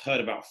I've heard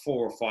about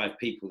 4 or 5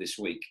 people this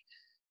week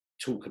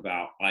talk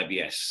about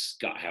IBS,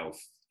 gut health,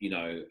 you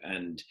know,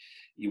 and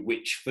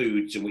which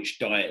foods and which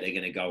diet they're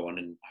going to go on.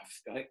 And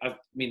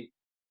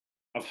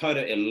I've heard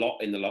it a lot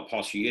in the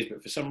past few years,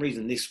 but for some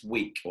reason this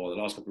week or the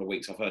last couple of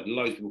weeks, I've heard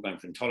loads of people going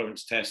for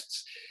intolerance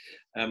tests.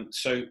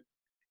 So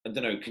I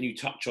don't know, can you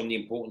touch on the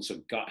importance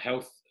of gut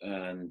health?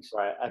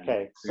 Right,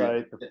 okay.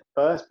 So the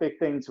first big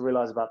thing to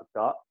realize about the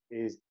gut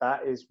is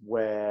that is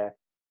where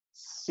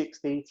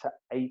 60 to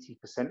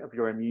 80% of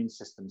your immune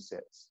system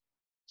sits.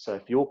 So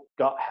if your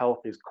gut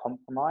health is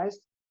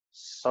compromised,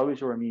 so is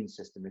your immune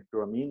system. If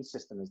your immune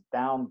system is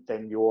down,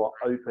 then you're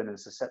open and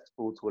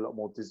susceptible to a lot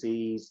more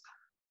disease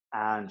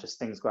and just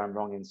things going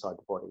wrong inside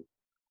the body.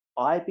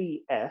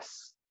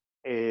 IBS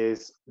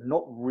is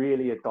not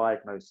really a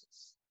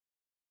diagnosis.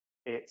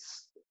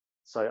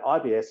 So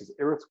IBS is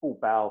irritable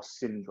bowel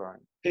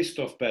syndrome. Pissed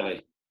off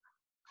belly.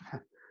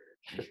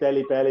 The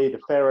Delhi belly,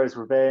 the Pharaoh's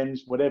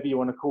revenge, whatever you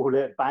want to call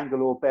it,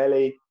 Bangalore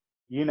belly,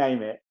 you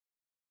name it.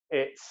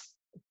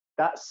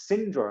 That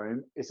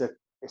syndrome is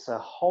a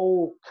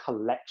whole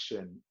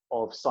collection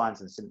of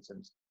signs and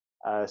symptoms.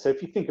 So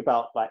if you think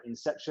about like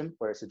Inception,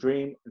 where it's a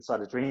dream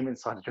inside a dream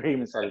inside a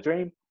dream inside a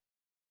dream,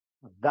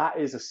 that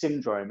is a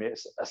syndrome.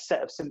 It's a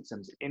set of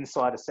symptoms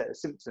inside a set of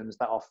symptoms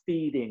that are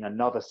feeding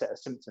another set of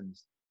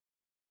symptoms.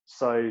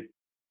 So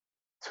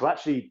to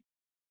actually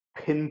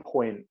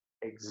pinpoint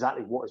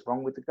exactly what is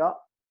wrong with the gut,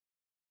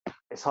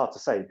 it's hard to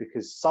say,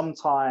 because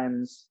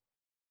sometimes,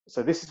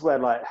 so this is where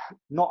like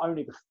not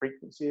only the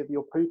frequency of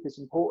your poop is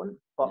important,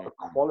 but the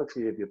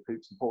quality of your poop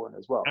is important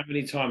as well. How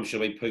many times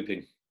should I be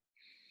pooping?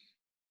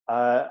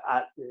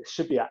 It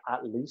should be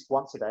at least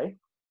once a day.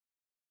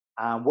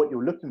 And what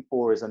you're looking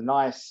for is a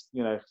nice,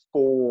 you know,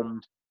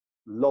 formed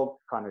log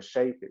kind of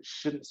shape. It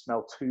shouldn't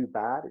smell too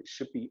bad. It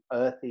should be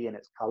earthy in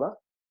its color,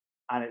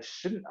 and it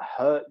shouldn't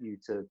hurt you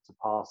to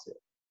pass it.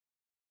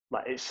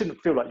 Like, it shouldn't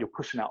feel like you're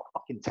pushing out a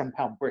fucking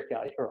 10-pound brick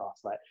out of your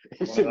ass. Like,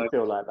 it shouldn't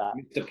feel like that.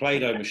 The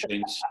Play-Doh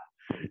machines.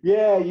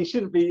 Yeah, it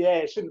shouldn't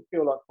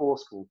feel like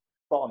forceful.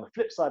 But on the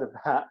flip side of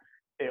that,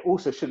 it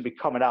also shouldn't be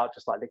coming out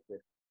just like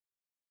liquid.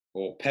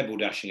 Or pebble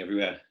dashing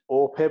everywhere.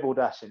 Or pebble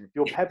dashing. If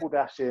you're pebble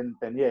dashing,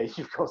 then yeah,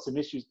 you've got some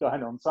issues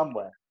going on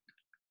somewhere.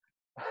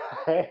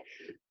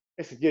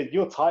 Listen,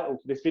 your title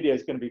for this video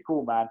is going to be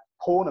cool, man.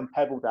 Porn and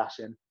pebble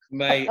dashing.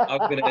 Mate, I'm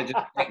going to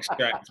just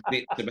extract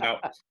bits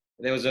about.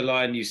 There was a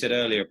line you said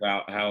earlier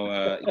about how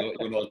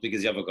you're not as big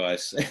as the other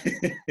guys.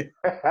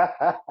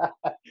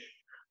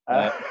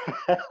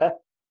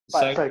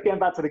 So getting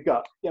back to the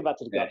gut.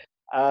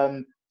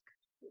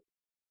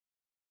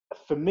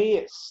 For me,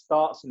 it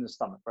starts in the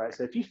stomach, right?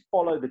 So if you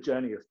follow the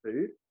journey of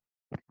food,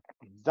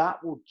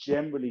 that will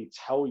generally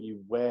tell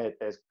you where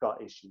there's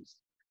gut issues.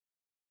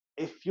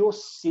 If you're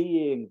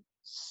seeing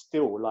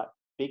still like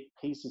big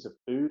pieces of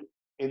food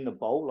in the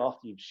bowl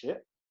after you've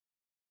shit,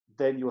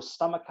 then your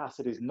stomach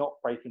acid is not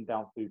breaking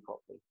down food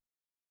properly.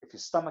 If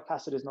your stomach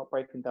acid is not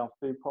breaking down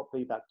food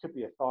properly, that could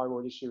be a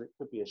thyroid issue. It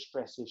could be a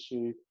stress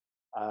issue.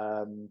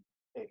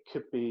 It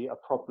could be a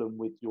problem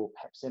with your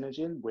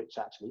pepsinogen, which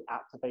actually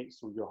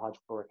activates all your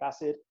hydrochloric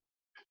acid.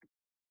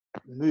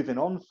 Moving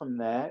on from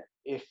there,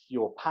 if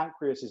your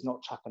pancreas is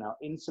not chucking out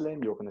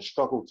insulin, you're going to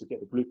struggle to get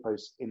the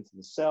glucose into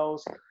the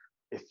cells.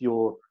 If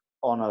you've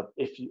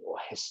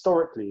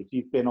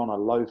been on a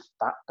low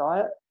fat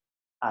diet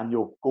and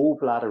your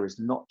gallbladder is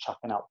not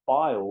chucking out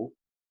bile,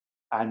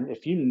 and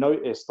if you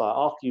notice, like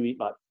after you eat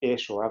like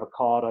fish or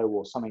avocado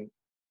or something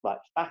like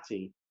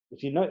fatty,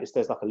 if you notice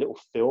there's like a little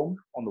film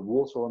on the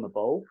water on the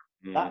bowl,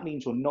 that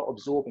means you're not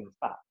absorbing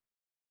fat.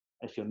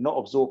 If you're not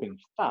absorbing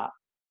fat,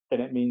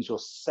 then it means your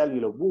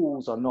cellular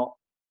walls are not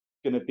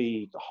going to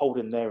be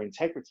holding their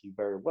integrity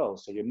very well.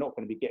 So you're not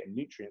going to be getting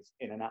nutrients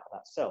in and out of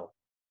that cell.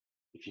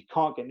 If you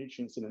can't get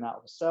nutrients in and out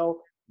of a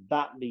cell,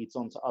 that leads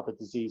on to other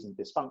disease and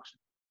dysfunction.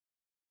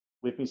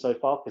 With me so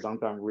far? Because I'm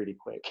going really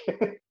quick.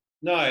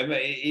 No,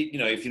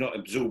 if you're not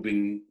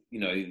absorbing,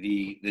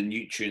 the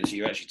nutrients that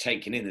you're actually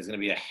taking in, there's going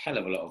to be a hell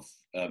of a lot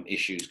of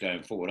issues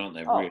going forward, aren't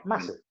there? Oh, really,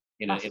 massive.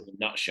 In a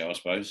nutshell, I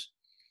suppose.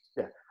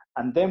 Yeah.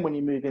 And then when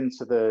you move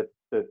into the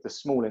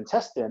small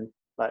intestine,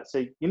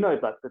 so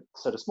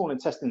the small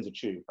intestine's a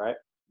tube, right?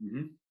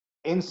 Mm-hmm.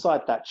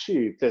 Inside that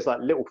tube, there's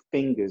like little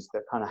fingers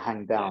that kind of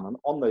hang down, and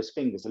on those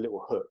fingers are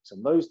little hooks,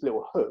 and those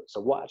little hooks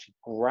are what actually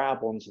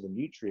grab onto the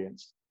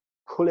nutrients,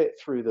 pull it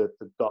through the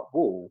gut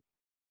wall,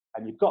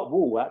 and your gut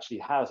wall actually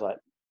has like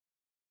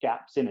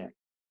gaps in it.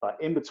 But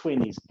in between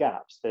these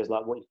gaps, there's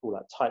like what you call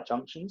like tight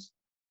junctions,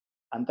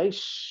 and they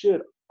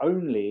should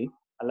only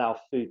allow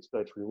food to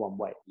go through one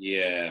way.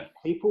 Yeah.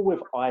 People with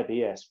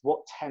IBS,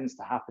 what tends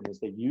to happen is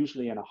they're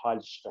usually in a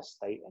highly stressed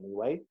state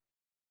anyway.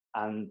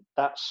 And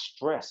that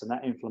stress and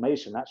that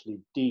inflammation actually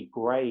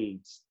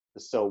degrades the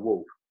cell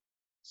wall.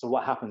 So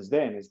what happens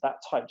then is that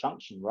tight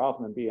junction, rather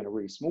than being a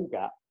really small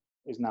gap,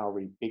 is now a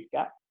really big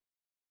gap.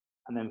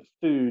 And then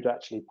food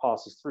actually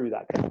passes through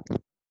that gap.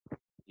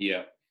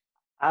 Yeah.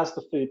 As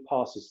the food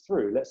passes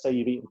through, let's say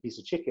you've eaten a piece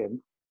of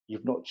chicken,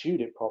 you've not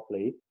chewed it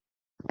properly,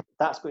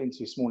 that's got into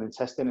your small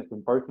intestine, it's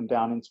been broken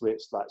down into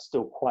its like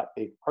still quite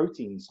big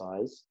protein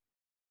size,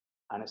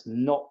 and it's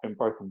not been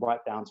broken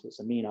right down to its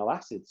amino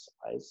acid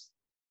size.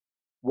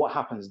 What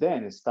happens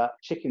then is that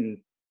chicken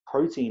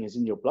protein is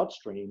in your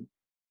bloodstream,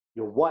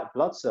 your white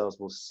blood cells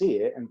will see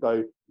it and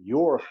go,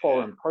 you're a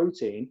foreign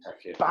protein,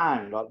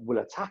 bang, like will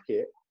attack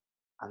it.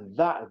 And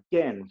that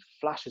again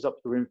flashes up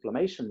your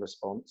inflammation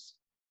response.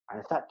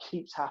 And if that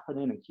keeps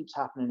happening and keeps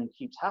happening and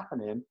keeps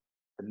happening,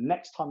 the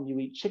next time you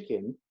eat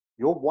chicken,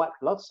 your white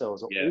blood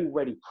cells are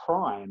already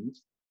primed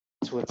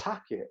to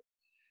attack it.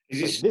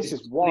 This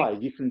is why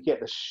you can get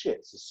the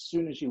shits as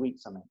soon as you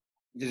eat something.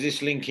 Does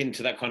this link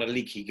into that kind of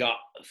leaky gut?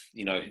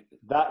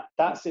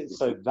 That's it.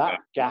 So that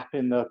gap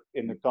in the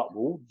gut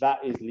wall, that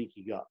is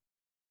leaky gut,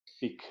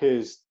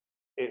 because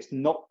it's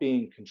not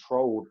being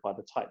controlled by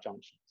the tight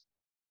junctions.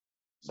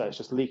 So it's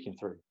just leaking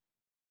through.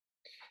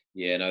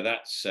 Yeah, no,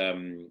 that's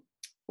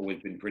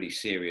always been pretty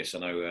serious. I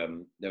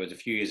know there was a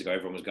few years ago,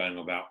 everyone was going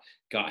on about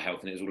gut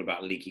health, and it was all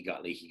about leaky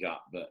gut.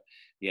 But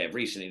yeah,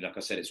 recently, like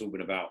I said, it's all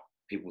been about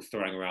people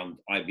throwing around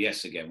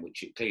IBS again,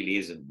 which it clearly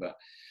isn't. But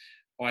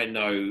I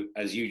know,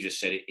 as you just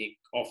said, it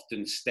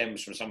often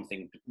stems from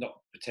something not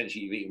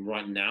potentially you've eaten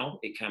right now.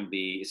 It can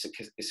be,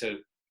 it's a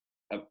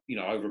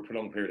over a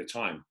prolonged period of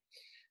time,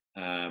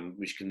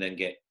 which can then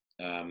get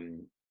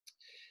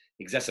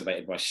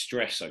exacerbated by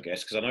stress, I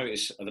guess. Because I don't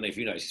know if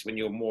you notice this, when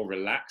you're more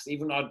relaxed,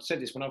 even I'd said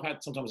this, when I've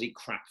had sometimes eat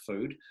crap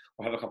food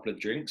or have a couple of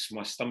drinks,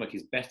 my stomach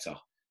is better.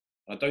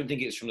 I don't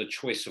think it's from the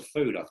choice of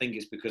food. I think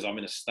it's because I'm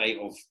in a state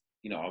of,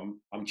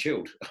 I'm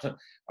chilled,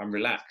 I'm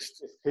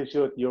relaxed. It's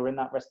because you're in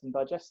that rest and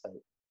digest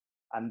state.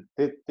 And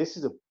this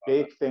is a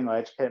big thing I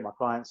educate my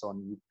clients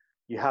on.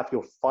 You have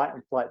your fight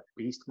and flight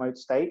beast mode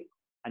state,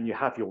 and you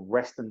have your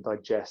rest and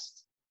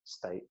digest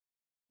state.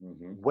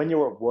 Mm-hmm. When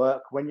you're at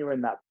work, when you're in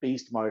that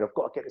beast mode, I've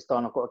got to get this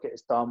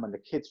done, when the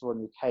kids are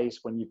on your case,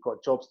 when you've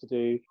got jobs to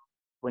do,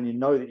 when you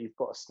know that you've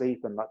got to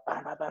sleep, and like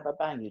bang, bang, bang, bang,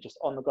 bang, you're just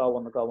on the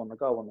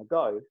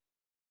go.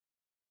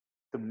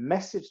 The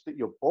message that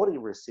your body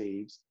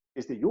receives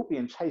is that you're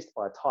being chased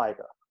by a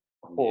tiger,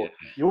 or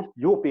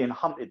you're being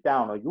hunted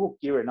down, or you're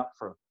gearing up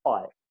for a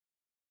fight.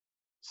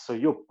 So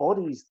your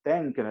body's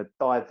then going to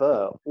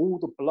divert all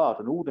the blood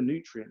and all the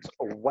nutrients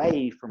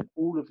away from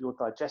all of your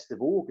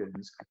digestive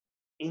organs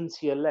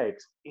into your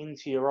legs,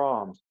 into your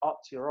arms, up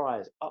to your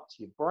eyes, up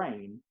to your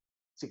brain,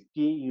 to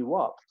gear you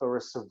up for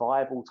a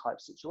survival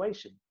type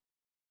situation.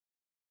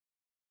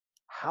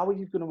 How are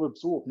you going to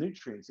absorb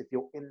nutrients if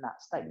you're in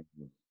that state?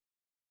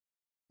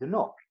 You're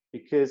not,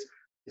 because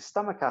your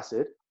stomach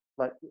acid,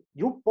 like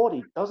your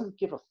body doesn't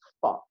give a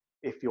fuck.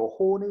 If you're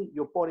horny,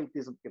 your body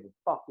doesn't give a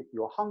fuck. If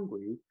you're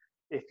hungry,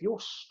 if you're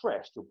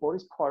stressed, your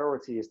body's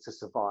priority is to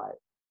survive.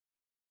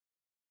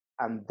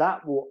 And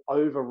that will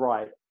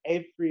override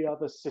every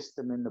other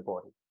system in the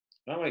body.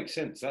 That makes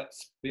sense.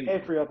 That's been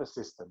every other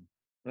system.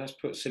 That's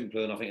put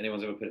simpler than I think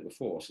anyone's ever put it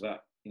before. So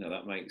that,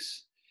 that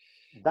makes.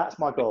 That's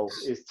my goal,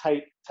 is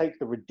take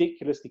the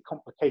ridiculously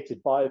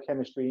complicated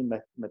biochemistry,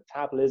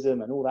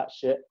 metabolism and all that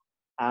shit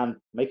and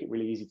make it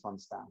really easy to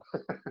understand.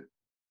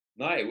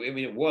 No, I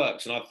mean, it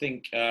works. And I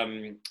think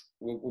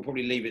we'll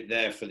probably leave it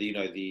there for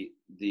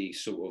the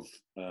sort of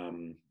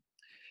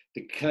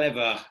the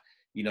clever,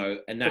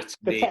 anatomy.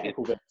 The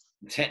technical bits.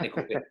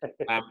 Technical bit.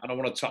 And I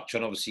want to touch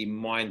on obviously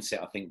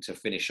mindset, I think, to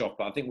finish off,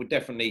 but I think we'll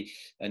definitely,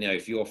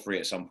 if you're free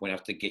at some point,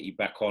 have to get you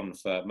back on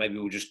for, maybe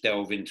we'll just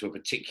delve into a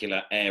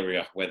particular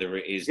area, whether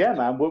it is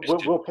man,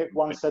 we'll pick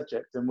one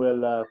subject and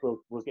we'll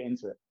get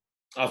into it.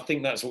 I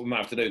think that's what we might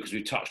have to do, because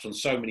we've touched on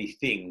so many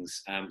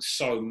things,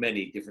 so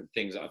many different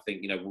things that I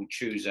think we'll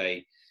choose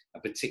a a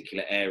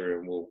particular area,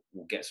 and we'll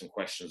get some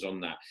questions on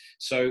that.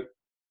 So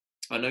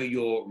I know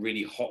you're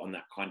really hot on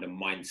that kind of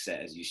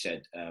mindset, as you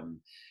said,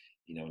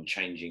 you know, and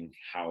changing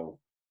how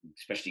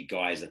especially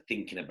guys are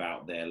thinking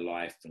about their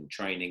life and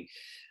training.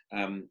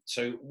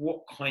 So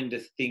what kind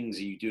of things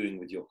are you doing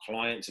with your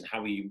clients, and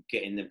how are you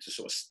getting them to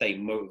sort of stay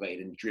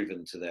motivated and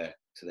driven to their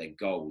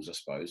goals, I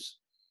suppose?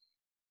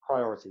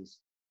 Priorities.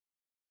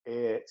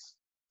 It's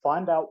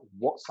find out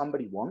what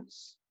somebody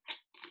wants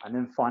and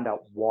then find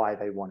out why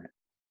they want it.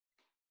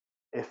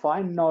 If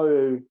I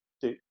know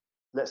that,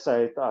 let's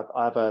say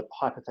I have a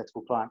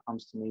hypothetical client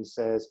comes to me,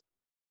 says,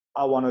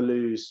 I want to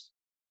lose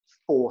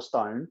 4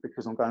 stone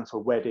because I'm going to a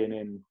wedding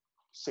in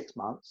 6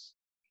 months.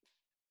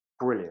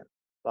 Brilliant.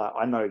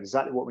 I know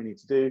exactly what we need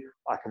to do.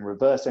 I can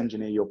reverse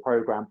engineer your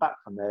program back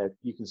from there.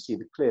 You can see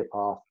the clear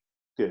path.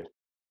 Good.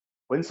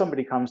 When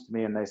somebody comes to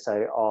me and they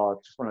say, oh, I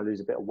just want to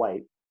lose a bit of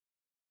weight,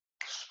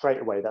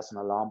 straight away, that's an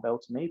alarm bell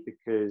to me,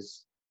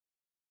 because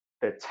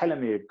they're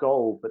telling me a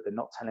goal, but they're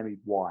not telling me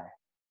why.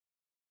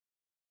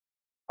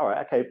 All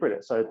right, okay,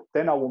 brilliant. So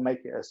then I will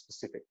make it a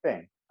specific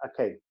thing.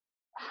 Okay,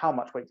 how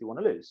much weight do you want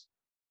to lose?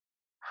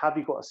 Have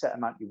you got a set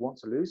amount you want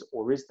to lose,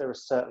 or is there a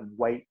certain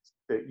weight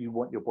that you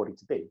want your body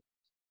to be?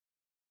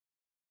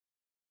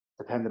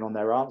 Depending on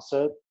their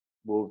answer,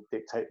 will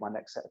dictate my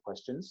next set of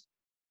questions.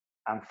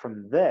 And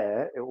from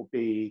there, it will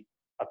be,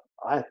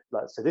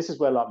 so this is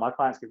where like my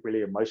clients get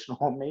really emotional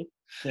on me,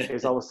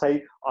 is I will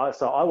say,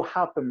 so I will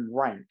have them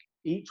rank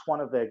each one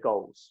of their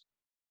goals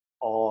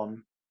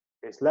on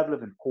its level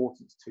of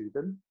importance to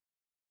them,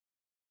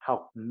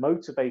 how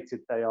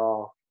motivated they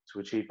are to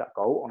achieve that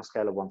goal on a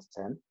scale of 1 to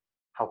 10,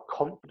 how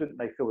confident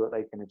they feel that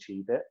they can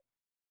achieve it,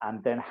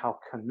 and then how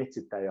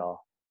committed they are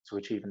to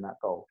achieving that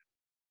goal.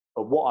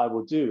 But what I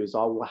will do is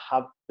I will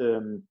have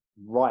them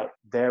write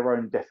their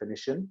own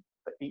definition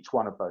for each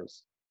one of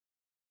those.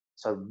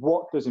 So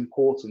what does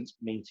importance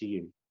mean to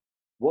you?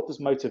 What does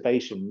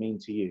motivation mean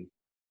to you?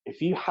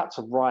 If you had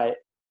to write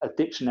a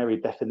dictionary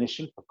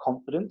definition for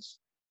confidence,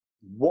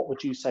 what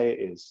would you say it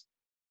is?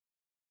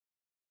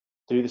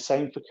 Do the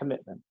same for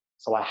commitment.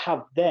 So I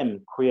have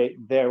them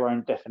create their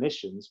own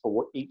definitions for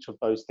what each of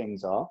those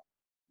things are.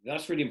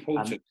 That's really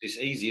important. And it's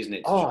easy, isn't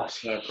it? To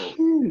circle.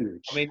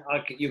 Huge. I mean,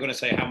 you're going to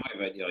say how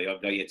motivated you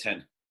are. You're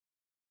 10,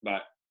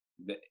 but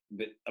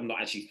I'm not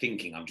actually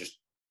thinking. I'm just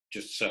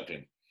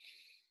circling.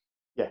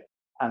 Yeah,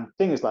 and the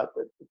thing is, like,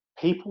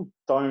 people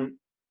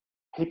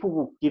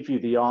will give you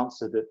the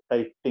answer that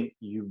they think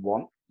you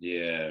want.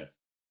 Yeah.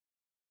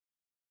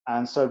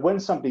 And so when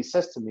somebody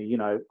says to me, you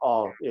know,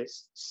 oh,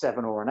 it's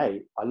 7 or an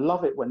 8, I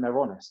love it when they're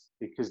honest,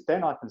 because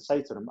then I can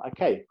say to them,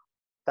 okay,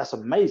 that's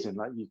amazing.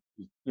 Like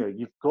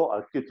you've got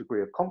a good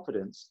degree of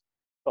confidence,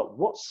 but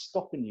what's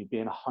stopping you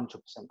being 100%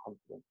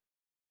 confident?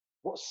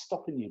 What's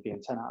stopping you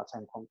being 10 out of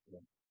 10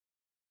 confident?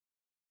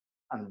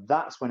 And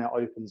that's when it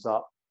opens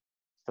up,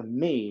 for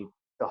me,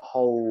 the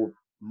whole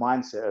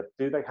mindset of,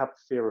 do they have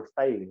a fear of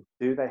failing?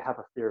 Do they have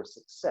a fear of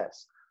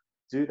success?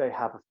 Do they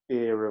have a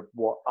fear of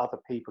what other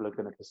people are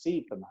going to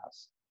perceive them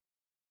as?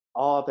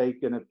 Are they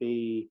going to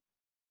be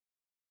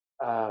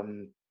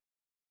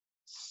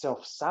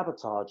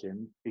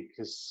self-sabotaging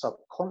because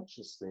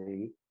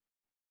subconsciously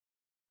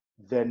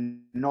they're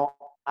not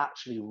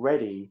actually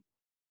ready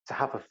to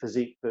have a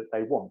physique that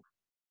they want?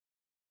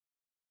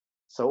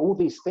 So all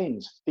these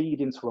things feed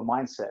into a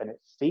mindset, and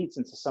it feeds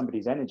into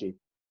somebody's energy.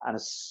 And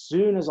as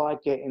soon as I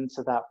get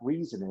into that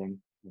reasoning,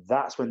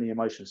 that's when the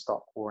emotions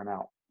start pouring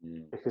out.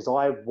 Because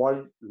I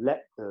won't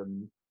let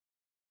them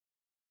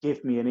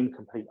give me an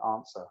incomplete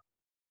answer.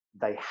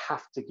 They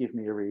have to give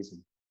me a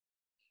reason.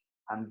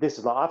 And this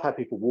is like, I've had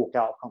people walk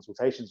out of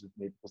consultations with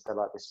me because they're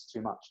like, this is too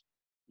much.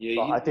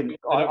 Yeah, I didn't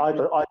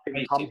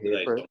come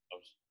here for it.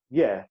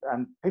 Yeah,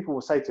 and people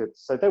will say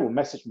so they will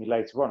message me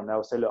later on and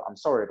they'll say, look, I'm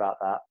sorry about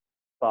that,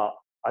 but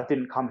I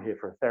didn't come here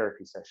for a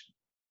therapy session.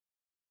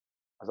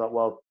 I was like,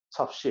 well,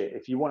 tough shit.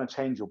 If you want to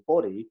change your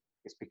body,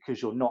 it's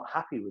because you're not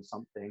happy with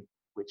something,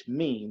 which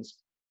means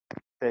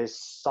there's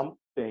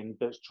something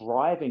that's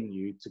driving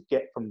you to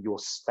get from your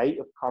state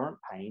of current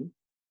pain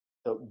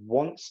that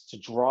wants to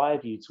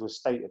drive you to a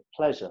state of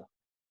pleasure.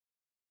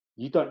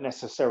 You don't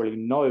necessarily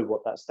know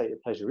what that state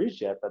of pleasure is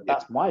yet, but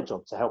that's my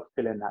job to help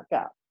fill in that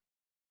gap.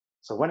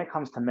 So when it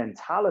comes to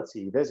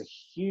mentality, there's a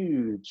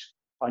huge,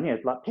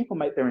 like people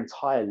make their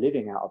entire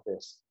living out of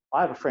this.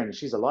 I have a friend,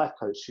 she's a life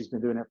coach. She's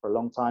been doing it for a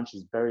long time.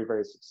 She's very,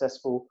 very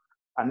successful.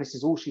 And this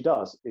is all she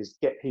does, is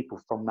get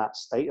people from that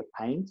state of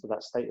pain to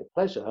that state of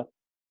pleasure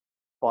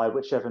by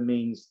whichever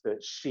means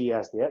that she,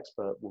 as the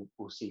expert,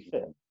 will see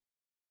fit.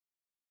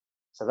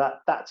 So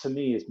that to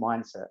me is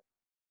mindset.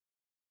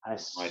 And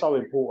it's so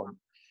important,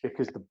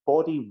 because the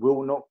body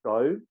will not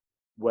go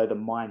where the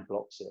mind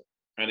blocks it.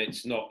 And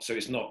it's not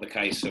the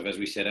case of, as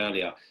we said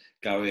earlier,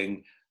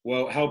 going,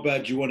 well, how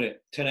bad do you want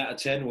it? 10 out of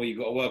 10? Well, you've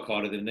got to work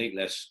harder than eat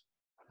less.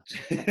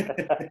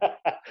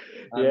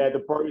 Yeah,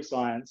 the bro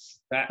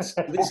science.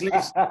 This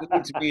leads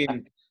to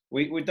being,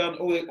 we've done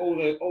all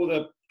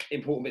the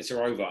important bits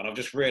are over, and I've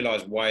just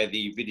realised why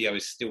the video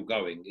is still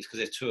going. It's because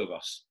there's 2 of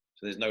us.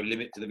 so there's no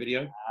limit to the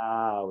video.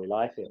 Ah, we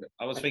like it.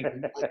 I was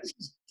thinking, this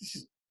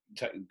is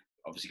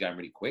obviously going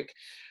really quick.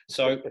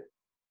 So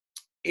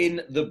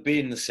in the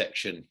bin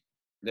section,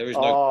 there is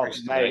no Chris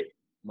today,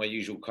 my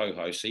usual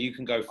co-host. So you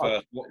can go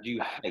first. What do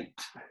you hate?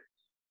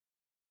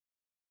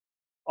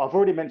 I've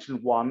already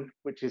mentioned one,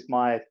 which is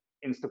my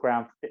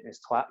Instagram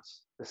fitness twats,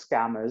 the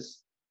scammers.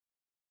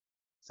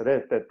 So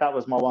that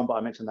was my one, but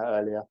I mentioned that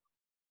earlier.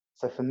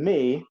 So for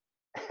me,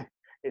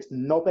 it's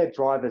knobhead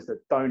drivers that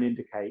don't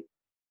indicate.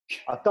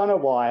 I don't know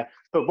why,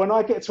 but when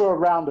I get to a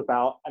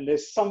roundabout and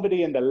there's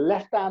somebody in the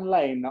left-hand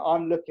lane that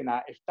I'm looking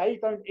at, if they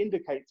don't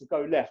indicate to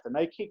go left and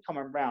they keep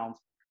coming round,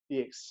 the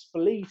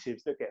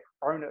expletives that get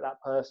thrown at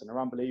that person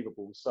are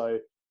unbelievable. So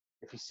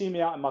if you see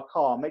me out in my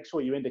car, make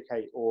sure you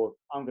indicate, or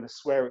I'm going to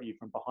swear at you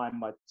from behind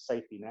my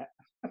safety net.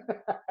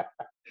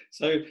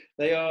 So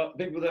they are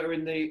people that are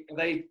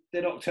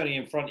they're not turning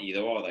in front of you,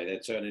 though, are they? They're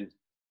turning.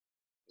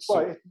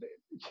 Well,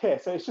 yeah.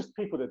 So it's just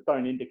people that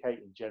don't indicate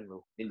in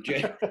general. In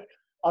general.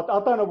 I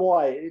don't know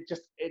why. It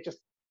just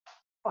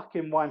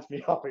fucking winds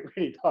me up. It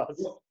really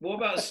does. What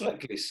about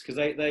cyclists?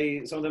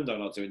 Because some of them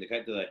don't like to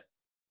indicate, do they?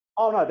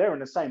 Oh no, they're in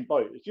the same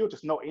boat. If you're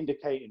just not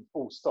indicating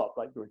full stop,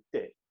 like you're a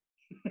dick.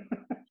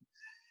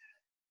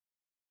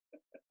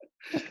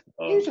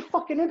 Use your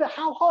fucking indicator.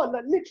 How hard?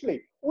 Like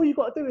literally, all you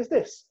got to do is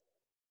this: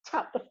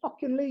 tap the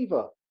fucking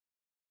lever.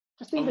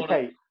 Just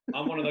indicate.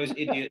 I'm one of those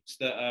idiots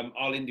that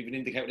I'll even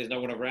indicate when there's no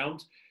one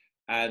around.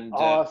 And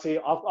see,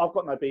 I've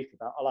got no beef with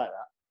that. I like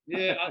that.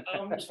 Yeah,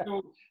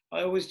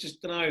 I always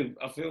just don't know.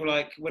 I feel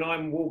like when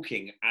I'm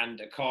walking and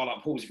a car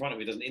like pulls in front of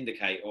me, doesn't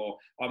indicate, or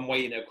I'm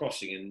waiting at a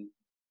crossing and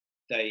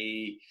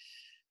they,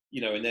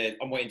 and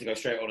I'm waiting to go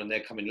straight on and they're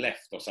coming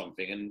left or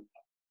something, and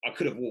I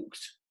could have walked.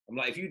 I'm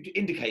like, if you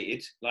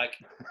indicated like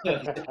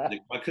 30 seconds ago,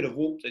 I could have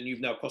walked, and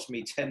you've now cost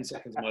me 10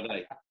 seconds of my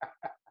day.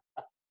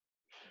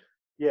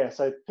 Yeah,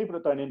 so people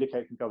that don't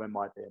indicate can go in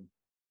my bin.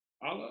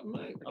 I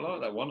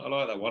like that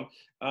one.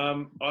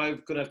 I'm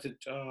gonna have to.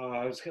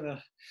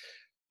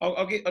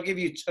 I'll give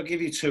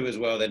you two as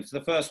well then. So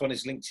the first one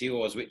is linked to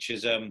yours, which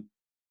is I don't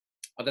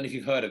know if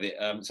you've heard of it.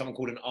 Someone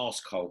called an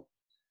arsehole.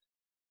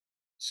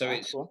 So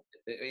it's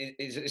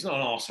not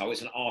an arsehole,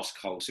 it's an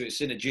arsehole. So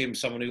it's in a gym,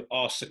 someone who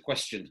asks a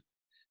question,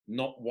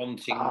 not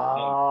wanting.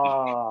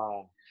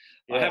 I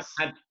haven't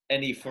had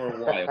any for a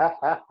while.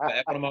 But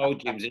at one of my old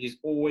gyms, it is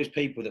always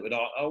people that would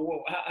ask, "Oh,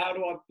 well, how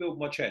do I build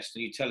my chest?"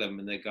 And you tell them,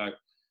 and they go,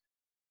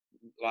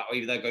 like,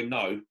 either they go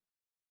no,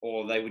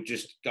 or they would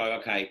just go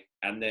okay,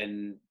 and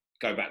then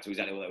go back to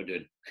exactly what they were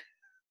doing.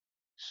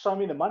 Show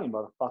me the money,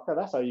 motherfucker.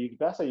 That's how you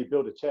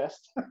build a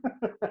chest.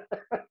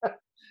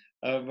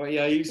 But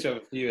yeah, I used to have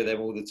a few of them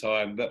all the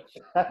time. But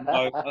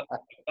no,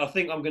 I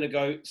think I'm going to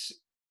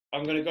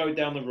go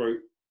down the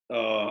route.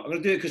 I'm going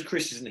to do it because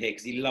Chris isn't here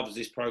because he loves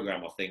this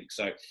program, I think,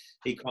 so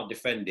he can't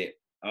defend it.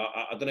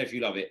 I don't know if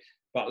you love it,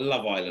 but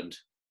Love Island.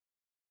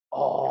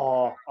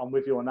 Oh, I'm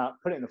with you on that.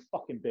 Put it in the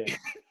fucking bin.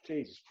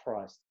 Jesus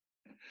Christ.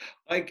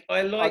 I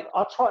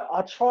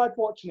tried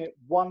watching it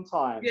one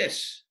time.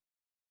 Yes.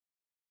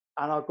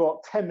 And I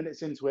got 10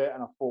 minutes into it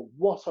and I thought,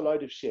 what a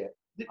load of shit.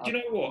 Do you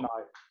know what? No.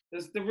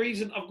 There's the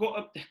reason I've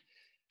got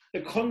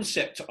the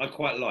concept I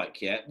quite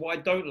like, yeah. What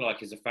I don't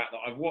like is the fact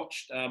that I've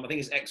watched, I think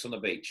it's X on the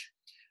Beach,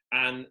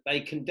 and they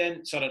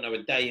condense, I don't know,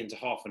 a day into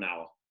half an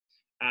hour.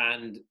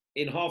 And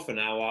in half an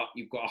hour,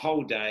 you've got a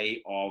whole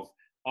day of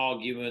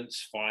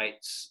arguments,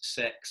 fights,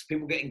 sex,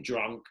 people getting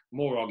drunk,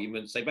 more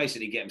arguments. They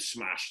basically get them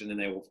smashed and then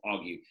they will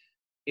argue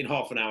in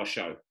half an hour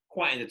show.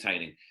 Quite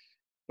entertaining.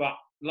 But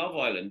Love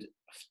Island,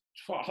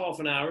 half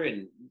an hour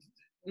in,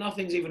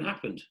 nothing's even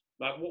happened.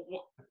 Like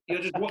what?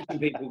 You're just watching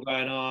people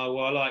going, "Oh,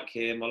 well, I like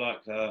him, I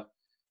like her."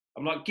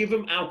 I'm like, give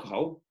them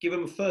alcohol, give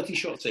them 30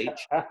 shots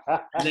each,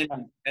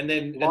 and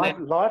then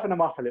liven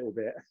them up a little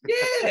bit.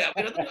 Yeah,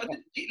 I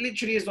mean, it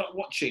literally is like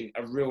watching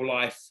a real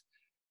life,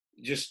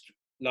 just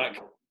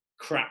like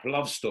crap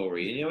love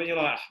story. And when you're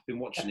like, I've been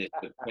watching this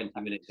for 20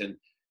 minutes, and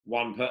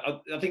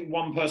I think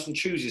one person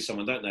chooses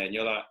someone, don't they? And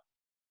you're like,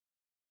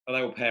 oh,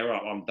 they will pair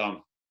up. I'm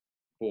done,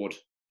 bored.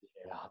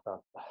 Yeah,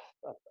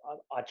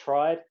 I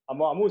tried.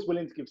 I'm always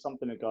willing to give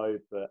something a go,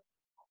 but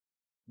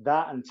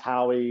that and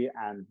Towie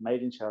and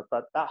Made in China,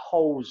 but that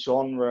whole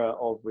genre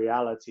of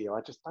reality,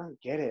 I just don't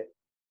get it.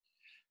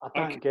 I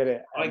don't get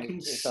it. I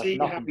can see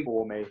nothing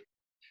for me.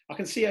 I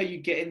can see how you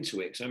get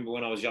into it. Because I remember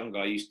when I was younger,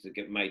 I used to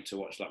get made to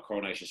watch like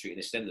Coronation Street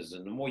and EastEnders,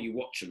 and the more you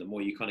watch them, the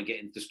more you kind of get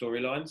into the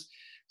storylines.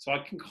 So I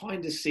can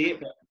kind of see it,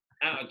 but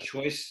out of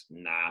choice,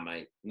 nah,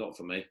 mate, not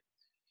for me.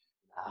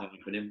 Not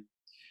happening.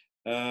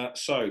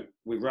 So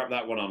we've wrapped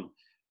that one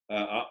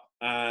up,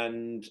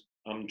 and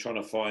I'm trying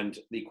to find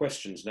the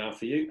questions now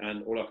for you,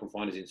 and all I can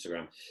find is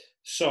Instagram.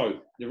 So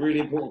the really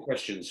important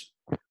questions.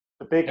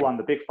 The big one,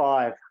 the big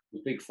five.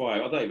 The big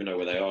five. I don't even know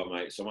where they are,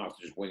 mate, so I might have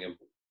to just wing them.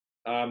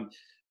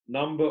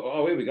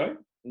 Here we go.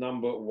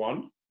 Number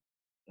one.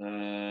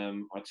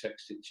 I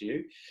text it to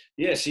you.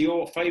 Yeah, so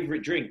your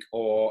favourite drink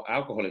or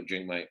alcoholic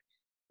drink, mate?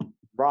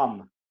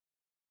 Rum.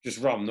 Just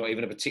rum, not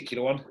even a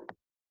particular one?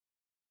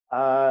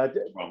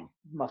 Rum.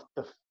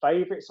 The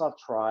favourites I've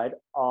tried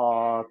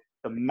are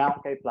the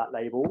Mount Gay Black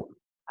Label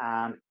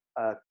and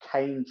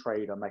Cane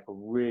Trader make a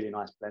really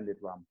nice blended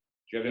rum.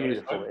 Do you have it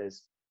Beautiful it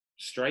is.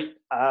 Straight?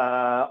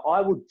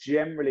 I would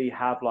generally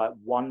have like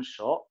one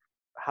shot,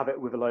 have it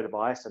with a load of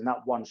ice, and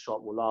that one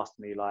shot will last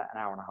me like an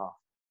hour and a half.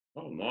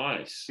 Oh,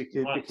 nice.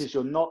 Because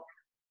you're not.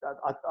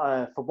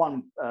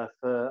 For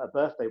a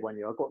birthday one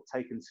year, I got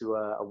taken to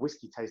a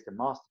whiskey tasting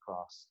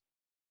masterclass,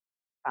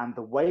 and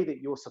the way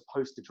that you're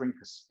supposed to drink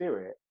a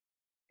spirit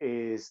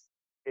is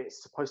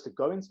it's supposed to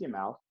go into your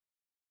mouth.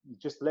 You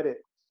just let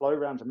it flow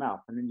around your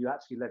mouth, and then you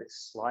actually let it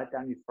slide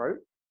down your throat.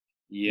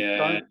 Yeah. You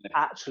don't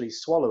actually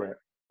swallow it.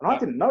 And I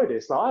didn't know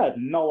this. Like, I had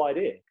no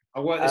idea. I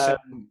worked this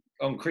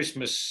on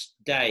Christmas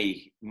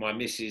Day. My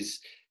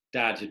missus'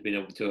 dad had been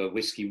able to do a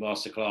whiskey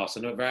masterclass,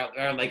 and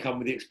around they come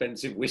with the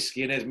expensive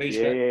whiskey, and there's me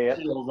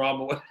or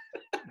rum.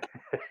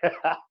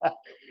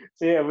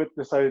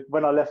 So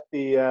when I left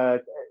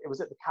it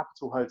was at the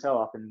Capitol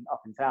Hotel up in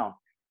town,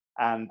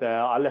 and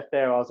I left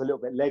there. I was a little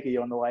bit leggy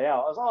on the way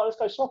out. I was like, oh, let's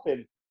go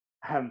shopping.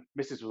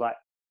 Mrs. was like,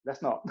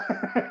 let's not.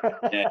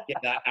 Yeah,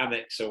 get that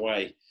Amex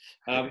away.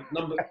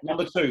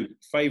 Number 2,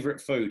 favorite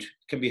food.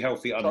 Can be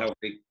healthy,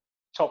 unhealthy.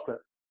 Chocolate.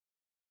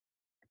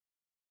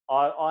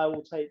 I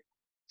will take.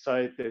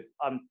 So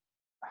I'm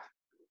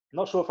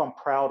not sure if I'm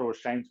proud or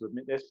ashamed to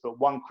admit this, but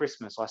one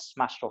Christmas I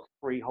smashed off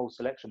 3 whole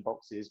selection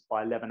boxes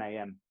by 11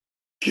 a.m.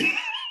 Mate,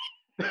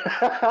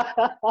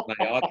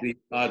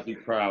 I'd be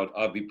proud.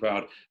 I'd be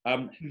proud.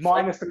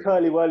 Minus the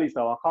curly whirlies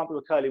though. I can't do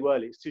a curly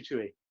whirly. It's too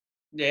chewy.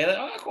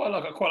 Yeah, I quite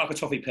like a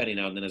toffee penny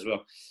now and then as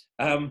well.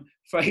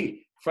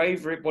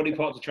 Favorite body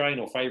part to train,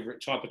 or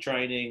favorite type of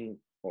training,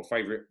 or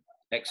favorite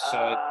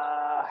exercise?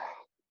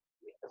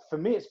 For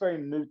me, it's very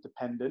mood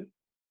dependent,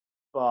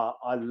 but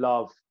I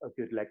love a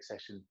good leg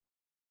session.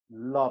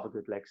 Love a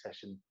good leg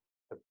session.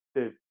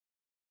 The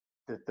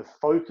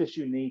focus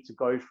you need to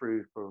go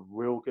through for a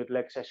real good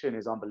leg session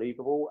is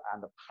unbelievable,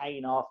 and the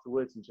pain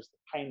afterwards, and just the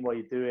pain while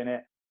you're doing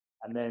it,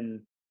 and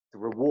then the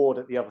reward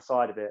at the other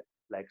side of it.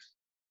 Legs,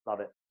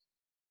 love it.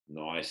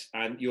 Nice.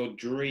 And your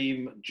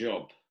dream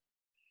job?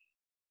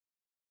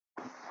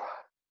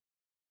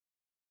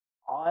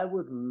 I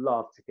would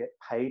love to get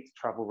paid to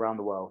travel around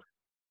the world.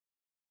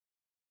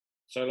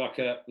 So like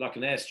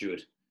an air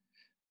steward?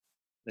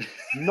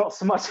 Not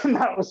so much in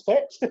that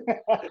respect.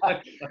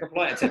 like a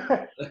flight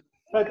attendant?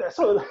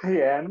 Sort of,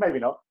 yeah, and maybe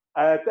not.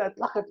 Like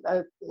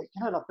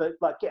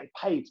getting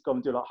paid to go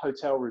and do like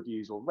hotel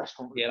reviews or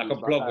restaurant reviews. Yeah, like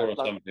a blogger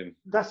or something.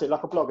 That's it,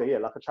 like a blogger, yeah,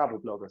 like a travel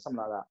blogger, something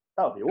like that.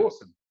 That would be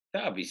awesome.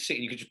 That would be sick.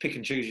 You could just pick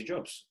and choose your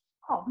jobs.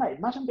 Oh, mate,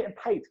 imagine getting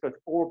paid to go to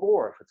Bora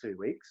Bora for 2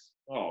 weeks.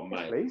 Oh, mate.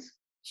 Yes, please.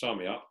 Sign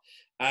me up.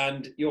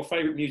 And your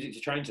favourite music to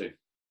train to?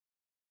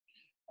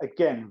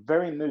 Again,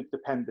 very mood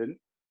dependent,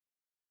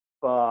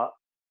 but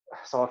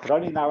so I could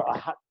only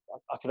I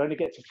could only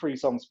get to 3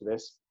 songs for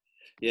this.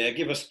 Yeah,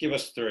 give us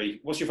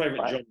 3. What's your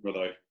favourite genre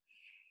though?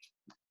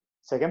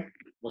 Say again?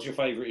 What's your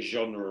favourite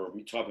genre or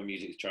type of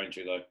music to train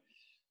to though?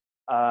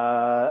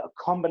 A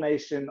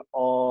combination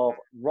of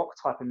rock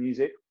type of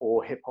music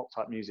or hip hop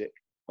type music.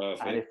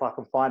 Perfect. And if I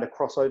can find a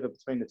crossover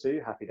between the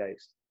two, happy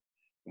days.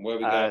 And where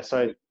we go?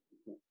 So,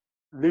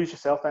 Lose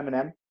Yourself,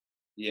 Eminem.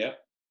 Yeah.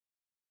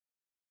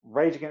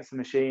 Rage Against the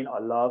Machine, I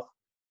love.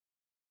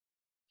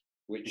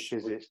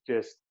 Because it's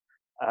just,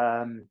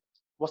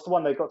 what's the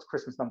one they got to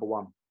Christmas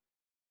 #1?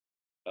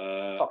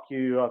 Fuck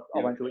you, I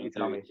won't do what you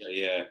tell me.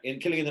 Yeah,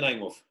 Killing in the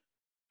Name of.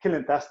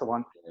 Killing, that's the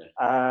one.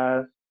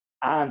 Yeah.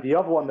 And the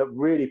other one that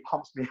really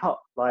pumps me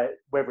up, like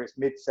whether it's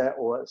mid-set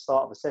or at the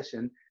start of a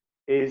session,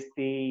 is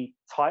the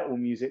title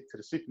music to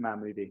the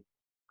Superman movie,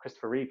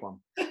 Christopher Reeve one.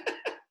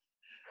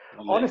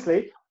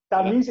 Honestly,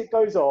 that music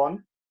goes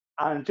on,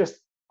 and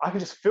I can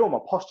just feel my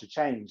posture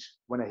change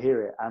when I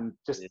hear it, and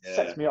just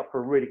sets me up for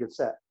a really good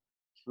set.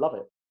 Love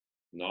it.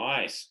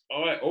 Nice.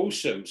 All right,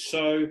 awesome.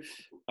 So,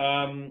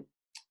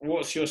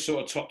 what's your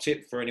sort of top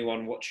tip for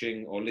anyone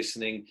watching or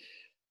listening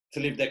to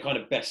live their kind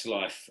of best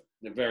life?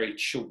 A very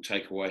short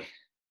takeaway.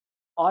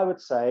 I would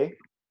say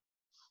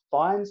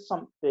find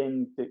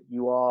something that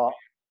you are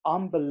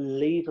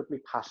unbelievably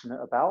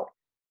passionate about,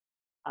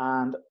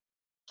 and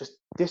just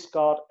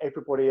discard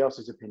everybody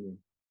else's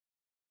opinion.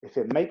 If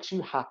it makes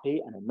you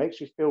happy and it makes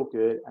you feel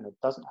good and it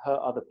doesn't hurt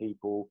other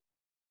people,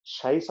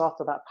 chase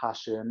after that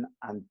passion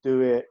and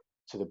do it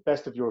to the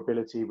best of your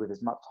ability with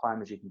as much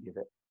time as you can give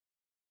it.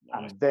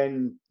 Nice. And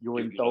then you'll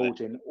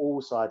indulge in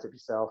all sides of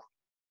yourself.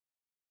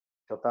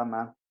 Job done,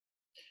 man.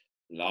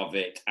 Love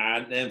it.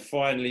 And then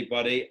finally,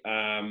 buddy,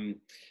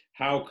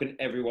 how can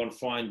everyone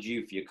find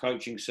you for your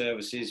coaching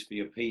services, for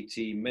your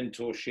PT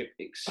mentorship,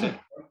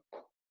 etc.?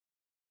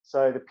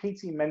 So the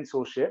PT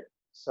mentorship,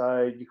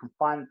 so you can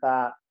find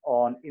that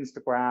on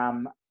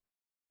Instagram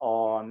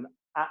on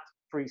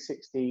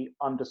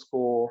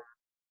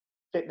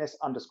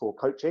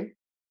 @360_fitness_coaching.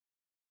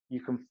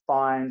 You can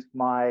find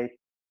my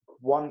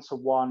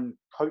one-to-one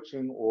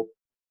coaching or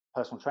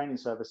personal training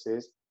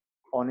services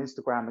on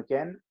Instagram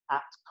again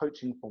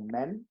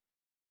 @coachingformen,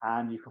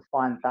 and you can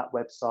find that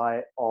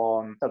website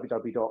on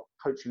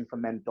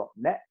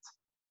www.coachingformen.net.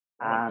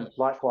 And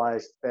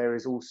likewise, there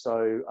is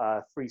also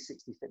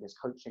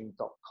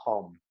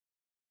 360fitnesscoaching.com.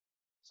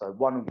 So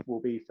one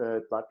will be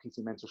for like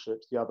PT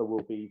mentorships, the other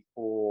will be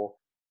for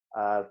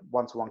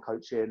one-to-one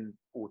coaching,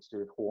 all to do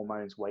with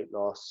hormones, weight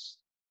loss,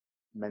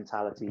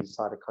 mentality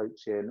side of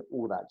coaching,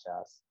 all that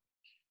jazz.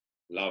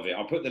 Love it.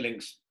 I'll put the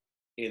links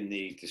in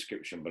the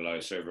description below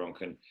so everyone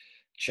can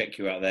check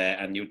you out there,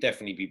 and you'll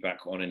definitely be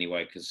back on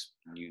anyway because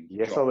you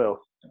yes I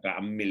will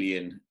about 1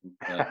 million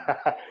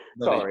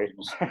sorry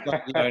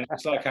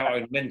it's like our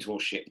own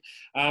mentorship.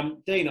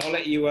 Dean, I'll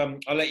let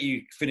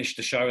you finish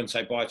the show and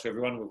say bye to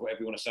everyone with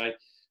whatever you want to say.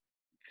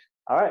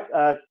 All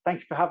right,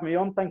 thank you for having me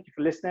on. Thank you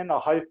for listening. I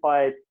hope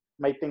I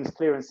made things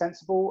clear and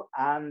sensible,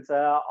 and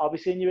I'll be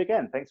seeing you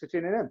again. Thanks for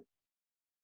tuning in.